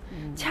部分。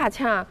恰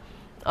恰，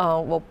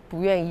我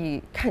不愿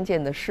意看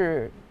见的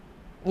是，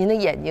您的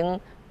眼睛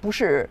不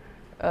是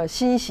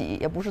欣喜，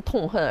也不是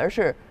痛恨，而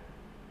是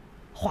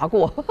划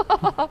过。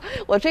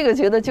我这个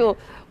觉得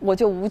我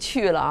就无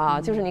趣了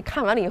啊！就是你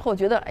看完了以后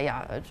觉得，哎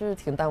呀，这是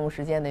挺耽误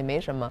时间的，也没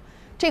什么。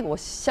这个我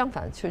相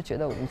反却觉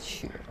得无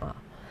趣啊。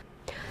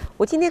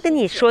我今天跟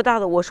你说到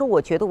的，我说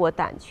我觉得我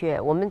胆怯，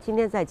我们今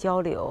天在交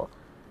流。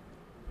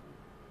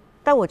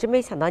但我真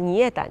没想到你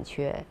也胆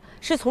怯，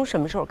是从什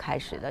么时候开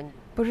始的？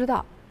不知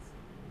道。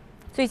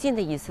最近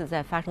的一次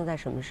发生在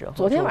什么时候？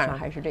昨天晚上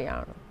还是这样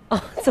的。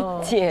哦，这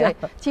么近。对，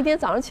今天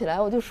早上起来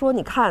我就说，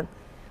你看，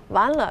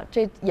完了，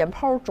这眼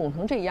泡肿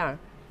成这样。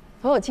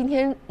朋友今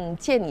天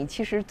见你，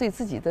其实对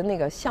自己的那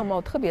个相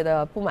貌特别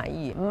的不满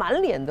意，满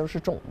脸都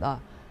是肿的。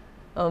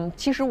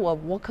其实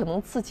我可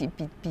能自己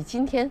比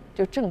今天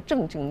就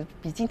正经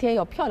比今天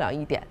要漂亮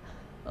一点。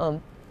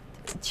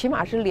起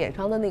码是脸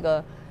上的那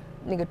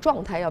个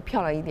状态要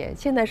漂亮一点。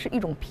现在是一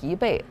种疲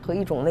惫和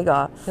一种那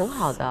个挺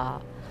好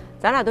的。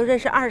咱俩都认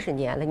识20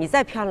年了，你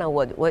再漂亮，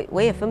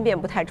我也分辨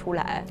不太出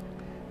来。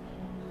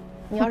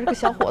你要是个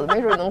小伙子，没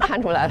准能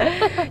看出来。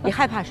你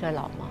害怕衰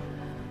老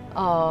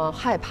吗？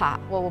害怕，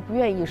我不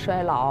愿意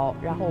衰老，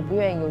然后我不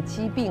愿意有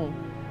疾病，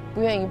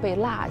不愿意被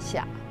落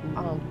下，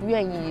不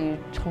愿意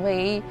成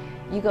为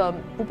一个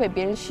不被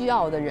别人需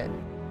要的人。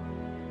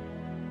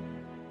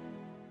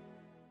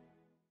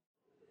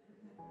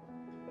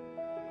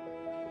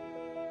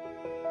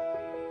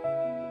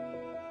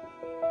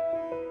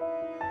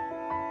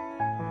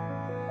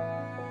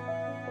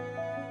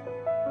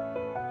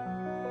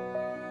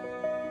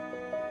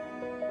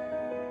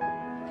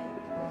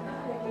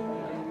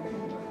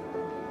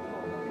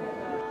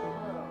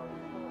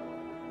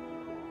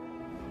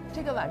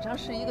这个晚上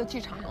是一个剧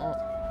场，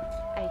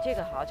哎，这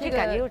个好，这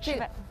感觉有吃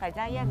百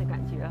家宴的感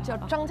觉。叫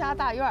张家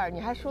大院，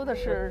你还说的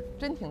是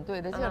真挺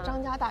对的，叫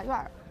张家大院。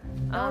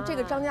然后这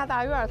个张家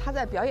大院，他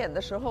在表演的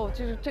时候，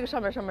就是这个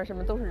上面什么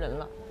都是人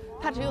了，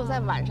他只有在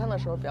晚上的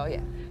时候表演，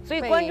所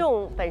以观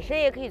众本身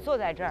也可以坐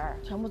在这儿，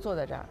全部坐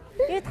在这儿，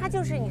因为他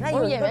就是你看，我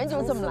们演员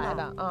就是这么来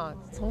的啊，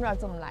从这儿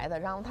这么来的。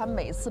然后他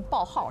每次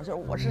报号，就是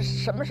我是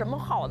什么什么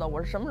号的，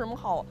我是什么什么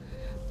号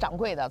掌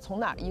柜的，从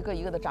那儿一个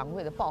一个的掌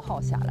柜的报号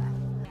下来。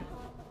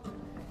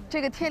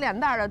这个贴脸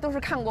蛋的都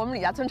是看过我们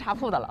李家村茶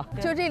铺的了，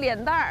就这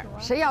脸蛋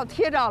谁要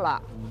贴着了，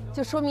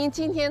就说明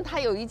今天他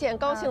有一件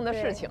高兴的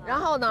事情。然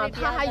后呢，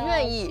他还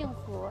愿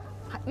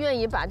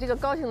意把这个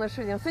高兴的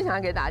事情分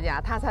享给大家，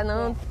他才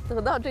能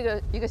得到这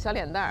个一个小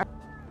脸蛋。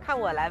看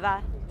我来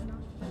吧，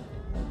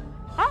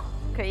好，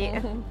可以。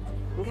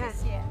你看，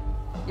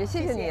也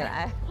谢谢你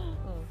来。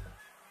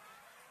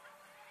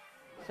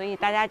所以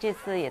大家这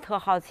次也特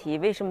好奇，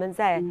为什么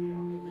在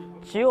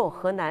只有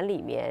河南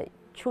里面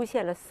出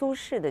现了苏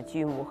轼的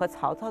剧目和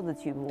曹操的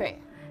剧目？对，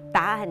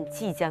答案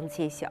即将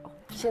揭晓。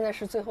现在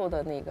是最后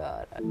的那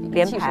个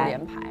技术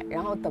连排，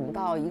然后等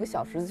到1个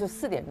小时就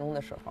4点钟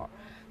的时候，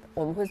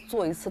我们会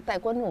做一次带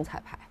观众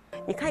彩排。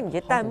你看你这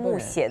弹幕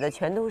写的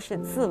全都是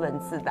自问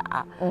自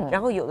答，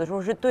然后有的时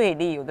候是对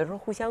立，有的时候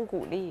互相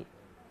鼓励。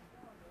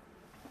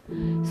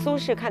苏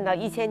轼看到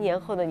1000年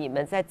后的你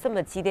们在这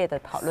么激烈的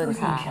讨论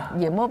他，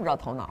也摸不着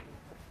头脑。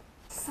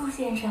苏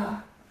先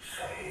生，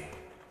谁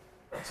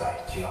在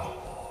叫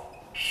我？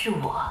是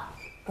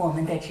我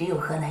们的只有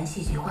河南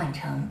戏剧幻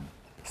城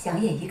想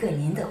演一个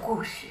您的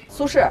故事。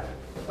苏轼，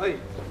哎，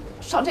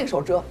上这个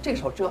手遮，这个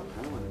手遮，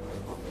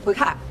回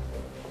看，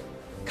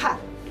看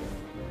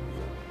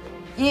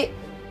，1、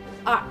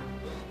2、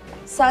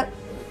3、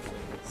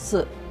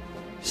4，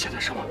写的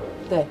什么？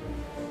对。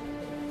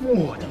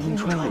我的迎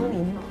春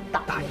林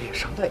大夜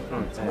上，对，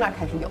从那儿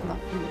开始有的。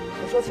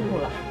我说清楚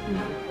了，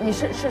你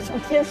是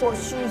天说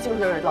虚，就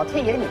是老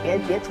天爷，你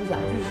别出现。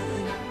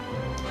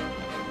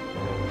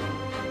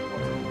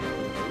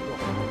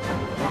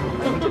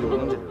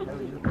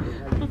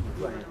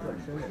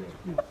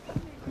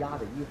压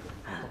的衣服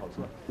不好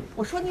转。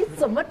我说你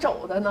怎么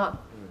走的呢？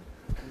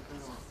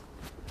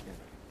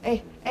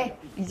哎，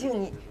李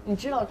静，你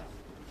知道？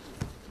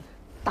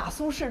打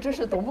苏轼这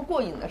是多么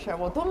过瘾的事儿！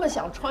我多么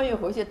想穿越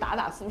回去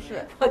打苏轼。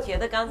我觉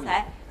得刚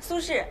才苏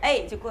轼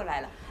就过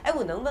来了。哎，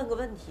我能问个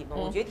问题吗？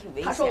我觉得挺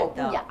危险的。他说我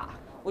不雅。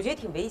我觉得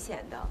挺危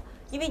险的，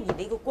因为你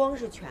那个光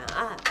是全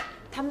暗，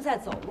他们在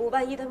走路，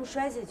万一他们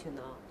摔下去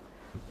呢？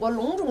我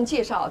隆重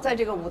介绍，在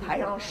这个舞台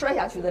上摔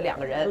下去的2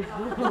个人，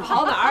你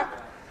跑哪儿？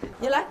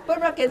你来，不是，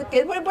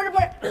不是，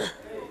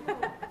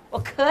我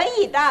可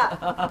以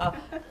的。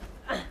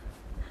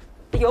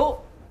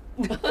有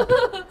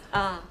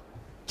啊。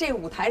这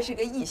舞台是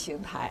个异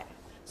形台，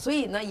所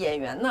以呢，演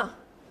员呢，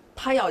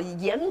他要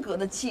严格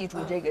的记住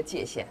这个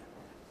界限，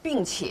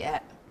并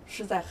且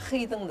是在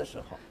黑灯的时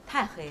候。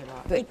太黑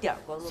了，对，一点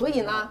光都没有。所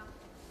以呢，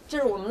这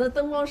是我们的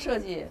灯光设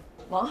计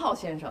王浩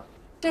先生，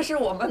这是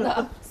我们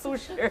的苏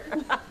轼。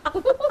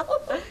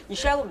你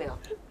摔过没有？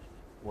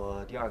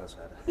我第2个摔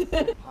的，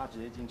啪直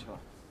接进去了。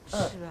是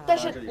吧？但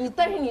是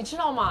你知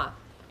道吗，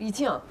李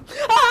静啊，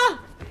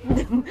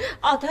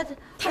哦，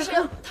他是个，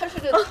哎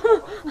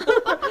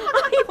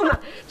呦妈，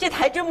这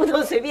台真不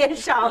能随便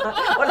上啊，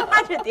我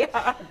拉着点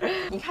儿。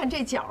你看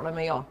这角了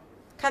没有？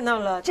看到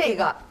了，这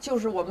个就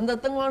是我们的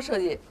灯光设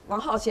计王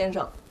浩先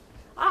生，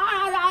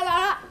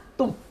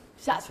咚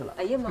下去了。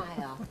哎呀妈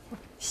呀，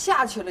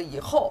下去了以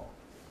后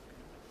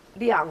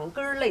，2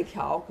根肋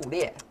条骨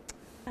裂。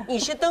你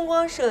是灯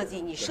光设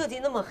计，你设计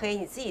那么黑，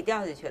你自己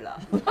掉下去了，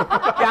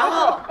然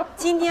后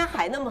今天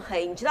还那么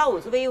黑，你知道我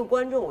作为一个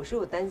观众，我是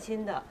有担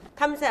心的。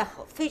他们在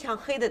非常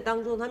黑的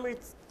当中，他们是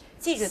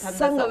记着他们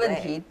的3个问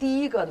题，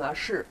第1个呢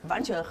是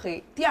完全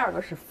黑，第2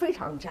个是非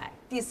常窄，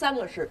第3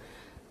个是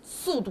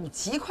速度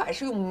极快，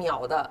是用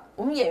秒的。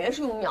我们演员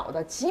是用秒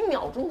的，几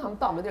秒钟他们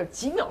到个地儿，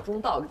几秒钟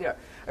到个地儿，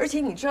而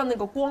且你知道那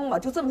个光吧，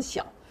就这么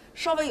小，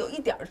稍微有一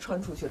点穿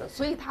出去了，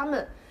所以他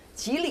们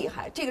极厉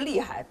害。这个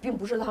厉害并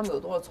不是他们有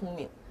多聪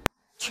明，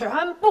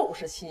全部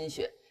是心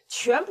血，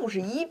全部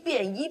是一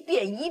遍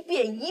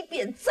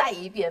再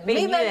一遍，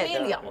没完没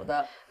了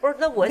的。不是，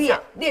那我想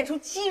练出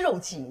肌肉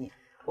记忆。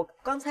我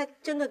刚才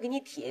真的给你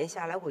体验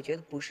下来，我觉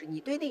得不是，你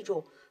对那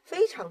种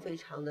非常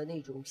的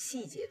那种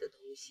细节的东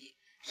西，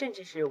甚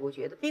至是我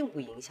觉得并不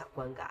影响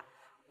观感，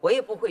我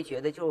也不会觉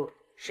得就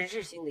实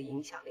质性的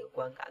影响那个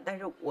观感，但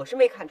是我是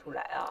没看出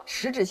来啊。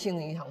实质性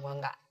的影响观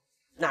感，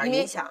哪儿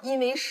影响？因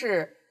为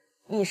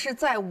你是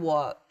在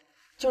我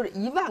就是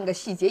10000个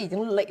细节已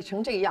经垒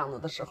成这个样子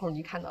的时候，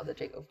你看到的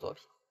这个作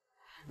品。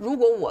如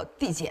果我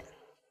递减，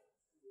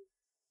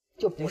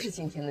就不是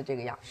今天的这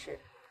个样。是，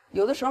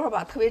有的时候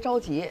吧特别着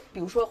急，比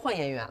如说换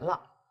演员了，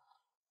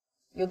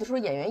有的时候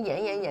演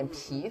员演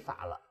疲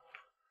乏了，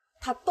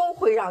他都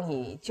会让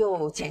你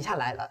就减下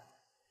来了。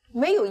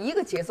没有一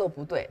个节奏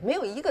不对，没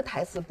有一个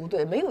台词不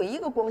对，没有一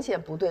个光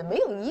线不对，没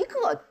有一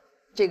个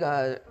这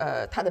个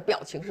他的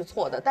表情是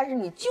错的，但是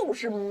你就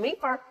是没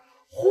法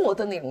获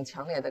得那种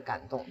强烈的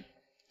感动。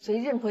所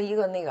以任何一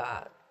个那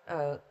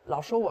个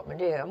老说我们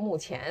这个目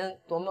前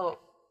多么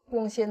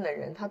光鲜的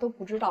人，他都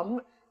不知道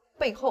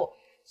背后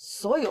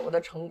所有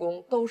的成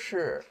功都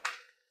是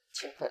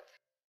勤奋。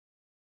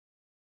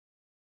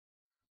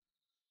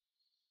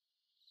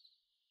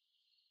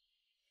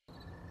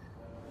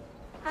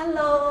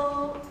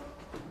Hello，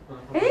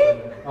 哎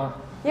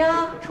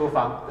呀，厨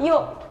房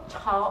哟，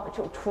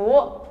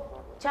厨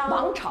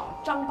王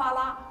炒张巴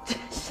拉，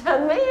什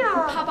么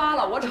呀？他扒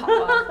了，我炒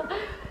啊。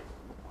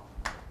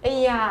哎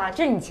呀，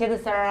这是你切的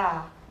丝儿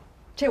啊？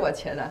这我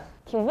切的，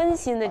挺温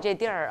馨的这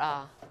地儿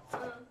啊。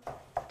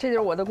这就是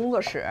我的工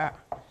作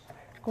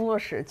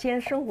室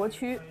兼生活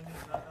区。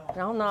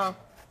然后呢，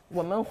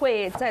我们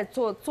会在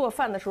做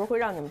饭的时候会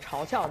让你们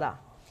嘲笑的，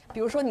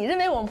比如说你认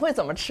为我们会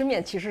怎么吃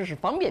面，其实是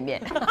方便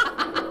面，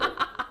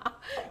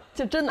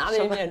就真拿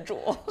那面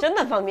煮，真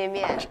的方便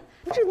面。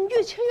这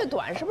越切越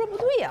短，是不是不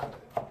对呀？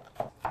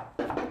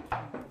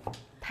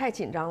太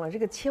紧张了，这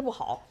个切不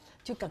好，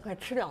就赶快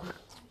吃掉它。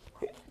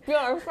别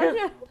让人发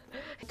现。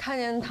看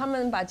见他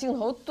们把镜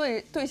头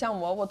对向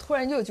我，我突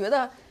然就觉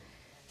得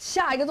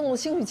下一个动作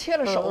兴许切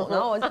了手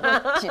呢，我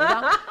紧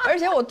张。而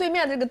且我对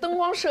面这个灯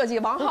光设计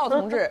王浩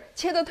同志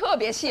切得特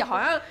别细，好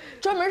像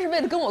专门是为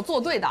了跟我作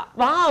对的。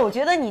王浩，我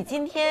觉得你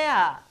今天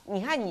啊，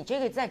你看你这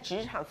个在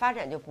职场发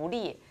展就不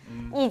利，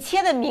你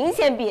切的明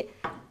显比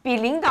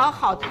领导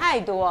好太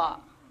多，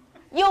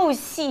又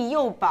细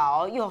又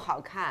薄又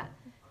好看，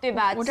对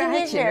吧？我这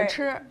还紧着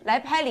吃，来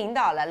拍领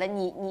导来了，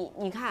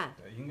你看，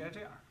对，应该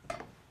这样。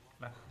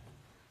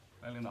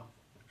来，领导，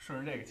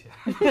顺着这个切。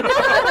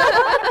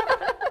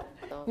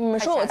你们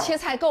说我切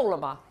菜够了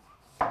吗？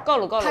够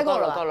了，太够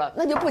了，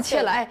那就不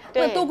切了。哎，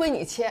那都归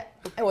你切。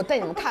哎，我带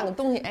你们看个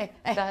东西。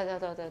哎，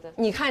对，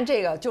你看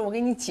这个，就我给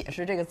你解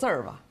释这个字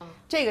儿吧。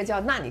这个叫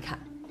那你看，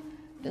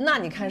那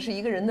你看是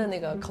一个人的那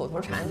个口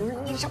头禅，就是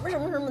你什么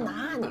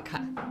那你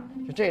看，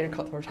就这是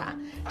口头禅。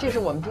这是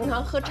我们经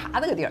常喝茶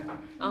的个地儿。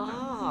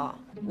哦，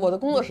我的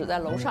工作室在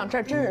楼上，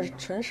这真是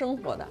纯生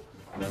活的。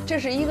这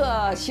是一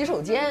个洗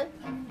手间，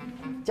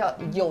叫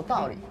有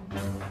道理。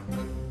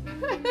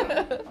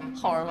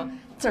好玩吗？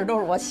字儿都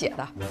是我写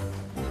的。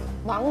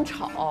王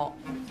炒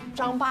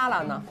张扒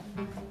拉呢，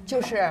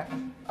就是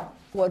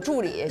我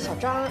助理小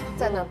张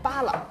在那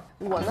扒拉，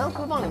我呢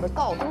会往里边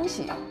倒东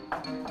西，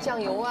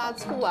酱油啊、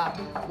醋啊，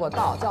我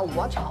倒，叫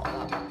我炒的，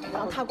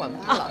然后他管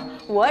扒拉。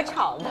我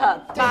炒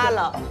的扒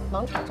拉，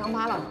王炒张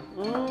扒拉嘛，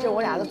这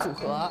我俩的组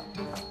合。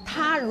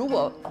他如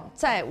果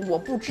在我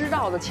不知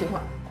道的情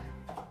况，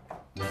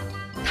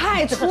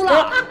太粗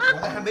了，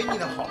我的还没你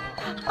的好。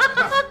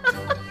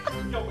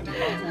要不你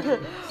帮助。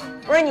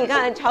不是，你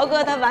看朝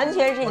哥他完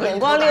全是眼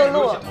光六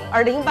路，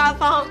耳听八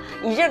方。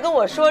你这跟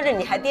我说着，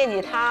你还惦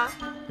记他？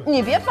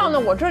你别放到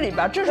我这里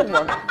边，这是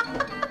我的。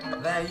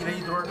来一人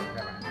一堆儿。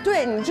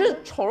对你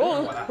这丑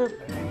陋。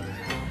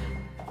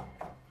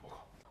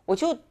我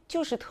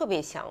就是特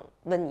别想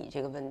问你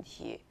这个问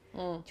题，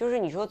就是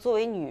你说作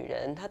为女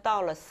人，她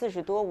到了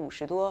40多、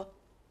50多，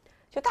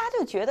就大家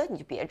就觉得你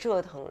就别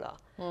折腾了，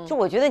就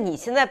我觉得你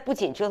现在不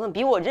仅折腾，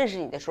比我认识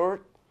你的时候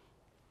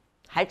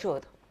还折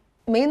腾。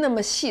没那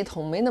么系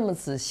统，没那么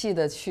仔细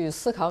的去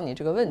思考你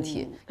这个问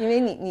题，因为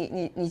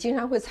你经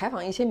常会采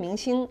访一些明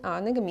星啊，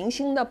那个明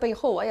星的背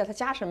后，哎呀，他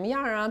家什么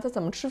样啊？他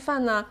怎么吃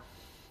饭呢？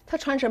他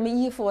穿什么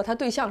衣服？他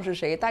对象是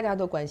谁？大家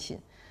都关心。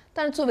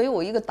但是作为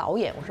我一个导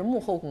演，我是幕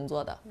后工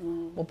作的，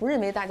我不认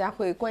为大家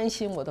会关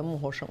心我的幕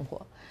后生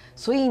活。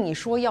所以你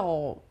说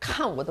要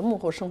看我的幕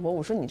后生活，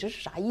我说你这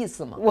是啥意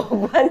思嘛？我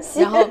关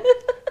心。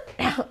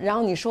然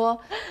后你说，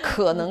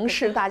可能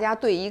是大家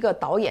对一个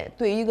导演，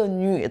对于一个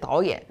女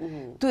导演，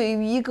对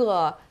于一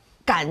个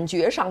感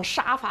觉上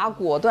杀伐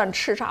果断、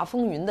叱咤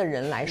风云的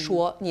人来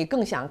说，你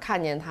更想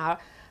看见他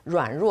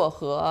软弱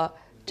和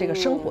这个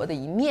生活的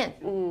一面。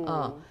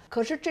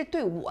可是这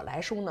对我来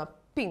说呢，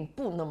并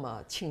不那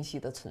么清晰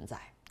的存在。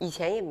以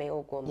前也没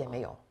有过吗？也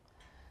没有。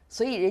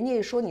所以人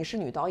家说你是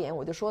女导演，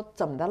我就说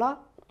怎么的了？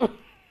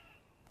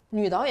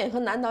女导演和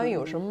男导演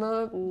有什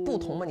么不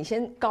同吗？你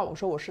先告诉我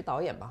说我是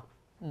导演吧。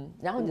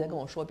然后你再跟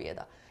我说别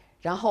的，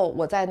然后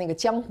我在那个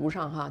江湖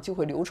上哈就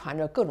会流传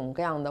着各种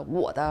各样的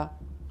我的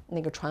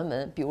那个传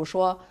闻，比如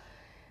说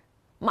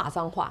骂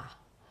脏话，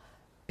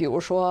比如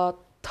说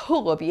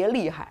特别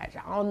厉害，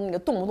然后那个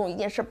动不动一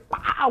件事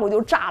叭我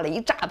就炸了，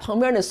一炸旁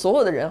边那所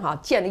有的人哈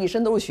溅了一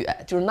身都是血，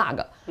就是那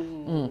个，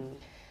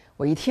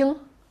我一听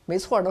没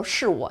错，都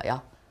是我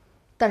呀，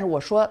但是我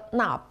说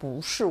那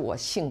不是我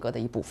性格的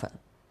一部分，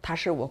它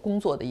是我工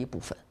作的一部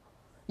分，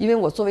因为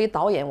我作为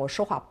导演，我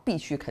说话必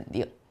须肯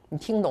定。你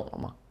听懂了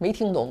吗？没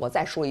听懂，我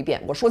再说一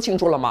遍。我说清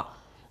楚了吗？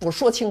我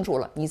说清楚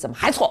了，你怎么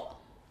还错？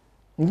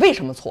你为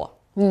什么错？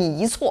你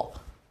一错，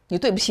你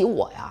对不起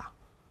我呀。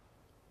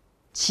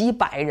几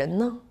百人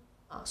呢？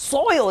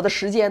所有的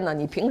时间呢？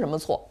你凭什么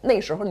错？那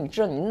时候你知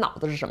道你脑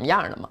子是什么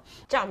样的吗？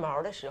炸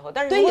毛的时候。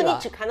但是如果你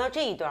只看到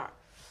这一段，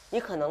你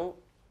可能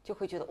就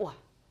会觉得哇，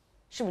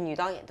是不是女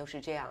导演都是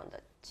这样的？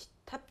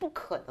她不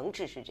可能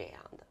只是这样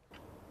的。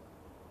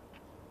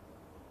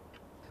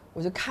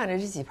我就看着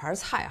这几盘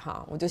菜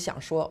哈，我就想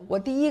说，我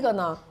第一个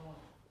呢，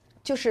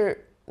就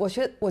是我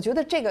觉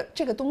得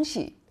这个东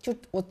西，就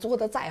我做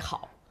的再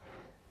好，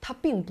它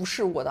并不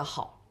是我的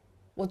好，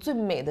我最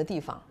美的地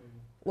方，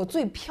我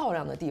最漂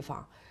亮的地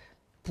方，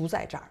不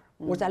在这儿，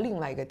我在另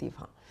外一个地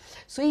方，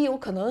所以有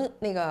可能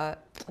那个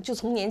就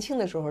从年轻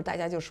的时候，大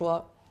家就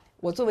说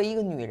我作为一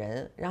个女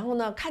人，然后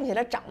呢看起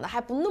来长得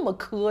还不那么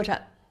磕碜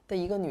的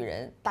一个女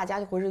人，大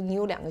家就会说你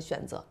有两个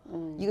选择，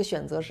一个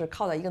选择是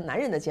靠在一个男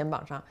人的肩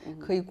膀上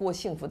可以过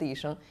幸福的一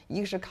生，一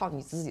个是靠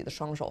你自己的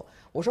双手。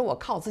我说我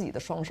靠自己的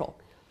双手，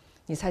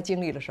你猜经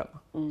历了什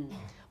么？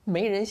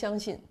没人相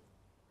信，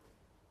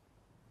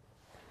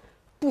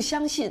不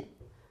相信，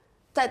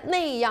在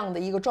那样的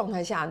一个状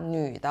态下，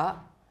女的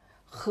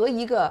和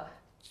一个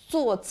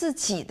做自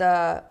己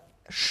的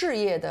事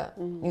业的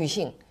女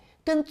性，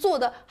跟做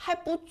的还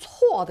不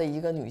错的一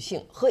个女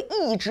性，和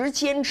一直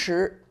坚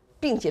持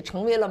并且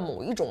成为了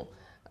某一种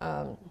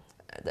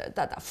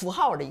符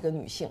号的一个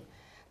女性，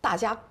大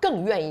家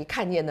更愿意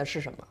看见的是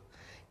什么？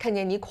看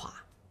见你垮，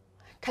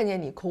看见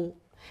你哭，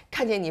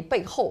看见你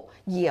背后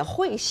也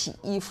会洗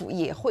衣服，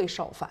也会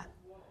烧饭。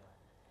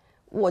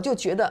我就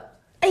觉得，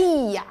哎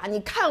呀，你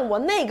看我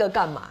那个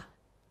干嘛？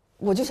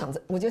我就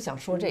想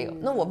说这个，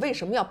那我为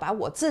什么要把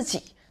我自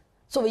己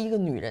作为一个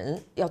女人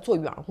要做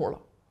圆乎了？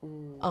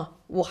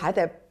我还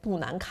得不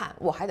难看，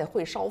我还得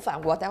会烧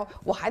饭，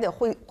我还得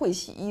会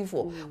洗衣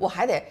服，我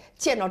还得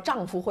见到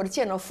丈夫或者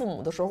见到父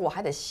母的时候，我还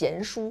得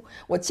贤淑，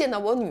我见到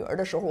我女儿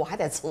的时候，我还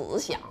得慈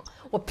祥，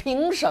我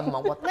凭什么？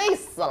我累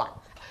死了！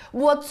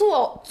我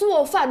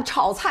做饭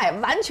炒菜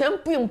完全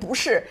并不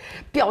是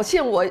表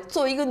现我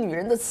作为一个女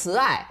人的慈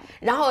爱，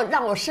然后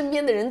让我身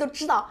边的人都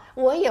知道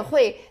我也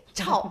会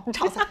炒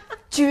菜，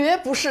绝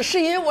不是，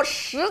是因为我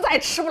实在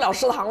吃不了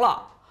食堂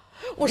了。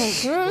我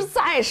实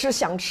在是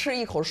想吃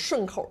一口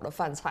顺口的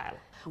饭菜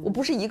了，我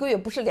不是1个月，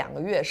不是2个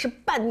月，是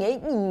半年、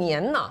1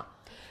年呢，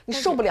你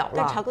受不了了。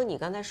但潮哥，你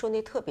刚才说那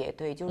特别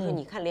对，就是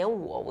你看，连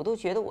我都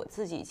觉得我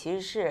自己其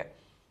实是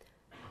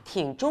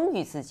挺忠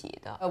于自己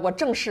的。我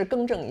正式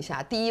更正一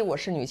下，第一，我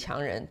是女强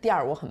人；第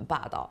二，我很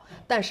霸道。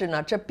但是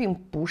呢，这并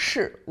不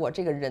是我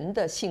这个人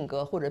的性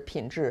格或者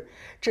品质，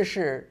这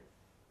是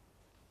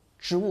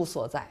职务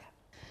所在。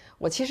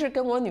我其实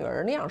跟我女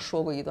儿那样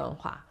说过一段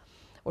话。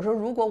我说，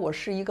如果我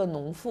是一个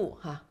农妇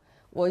哈，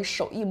我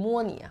手一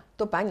摸你啊，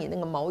都把你那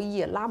个毛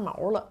衣拉毛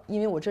了，因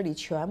为我这里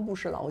全部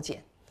是老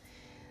茧。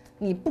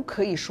你不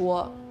可以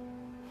说，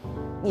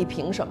你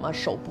凭什么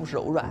手不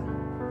柔软？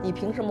你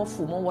凭什么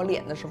抚摸我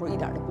脸的时候一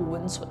点都不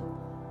温存？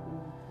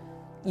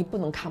你不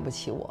能看不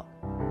起我。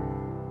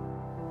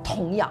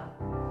同样，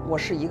我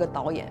是一个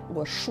导演，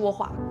我说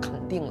话肯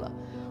定了，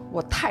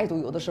我态度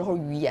有的时候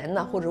语言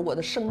呢，或者我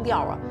的声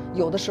调啊，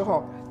有的时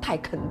候太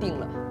肯定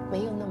了，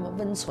没有那么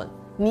温存。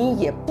你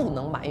也不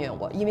能埋怨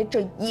我，因为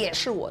这也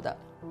是我的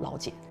老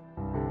茧。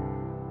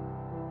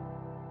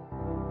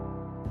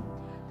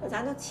那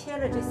咱都切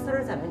了这丝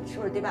儿，咱们是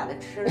不是得把它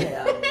吃了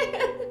呀？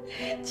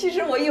其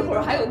实我一会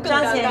儿还有更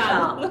张先尴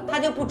尬生，他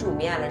就不煮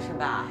面了是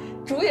吧？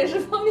煮也是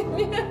方便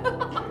面。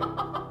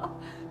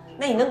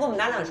那你能给我们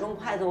拿2双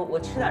筷子，我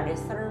吃点这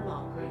丝儿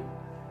吗？可以，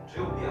只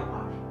有变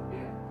化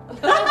是不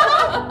变。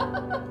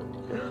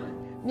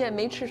面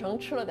没吃成，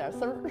吃了点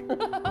丝儿。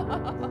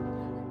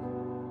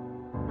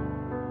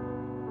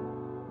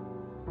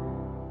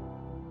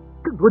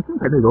更多精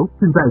彩内容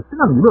尽在新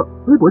浪娱乐、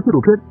微博纪录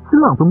片、新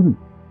浪综艺。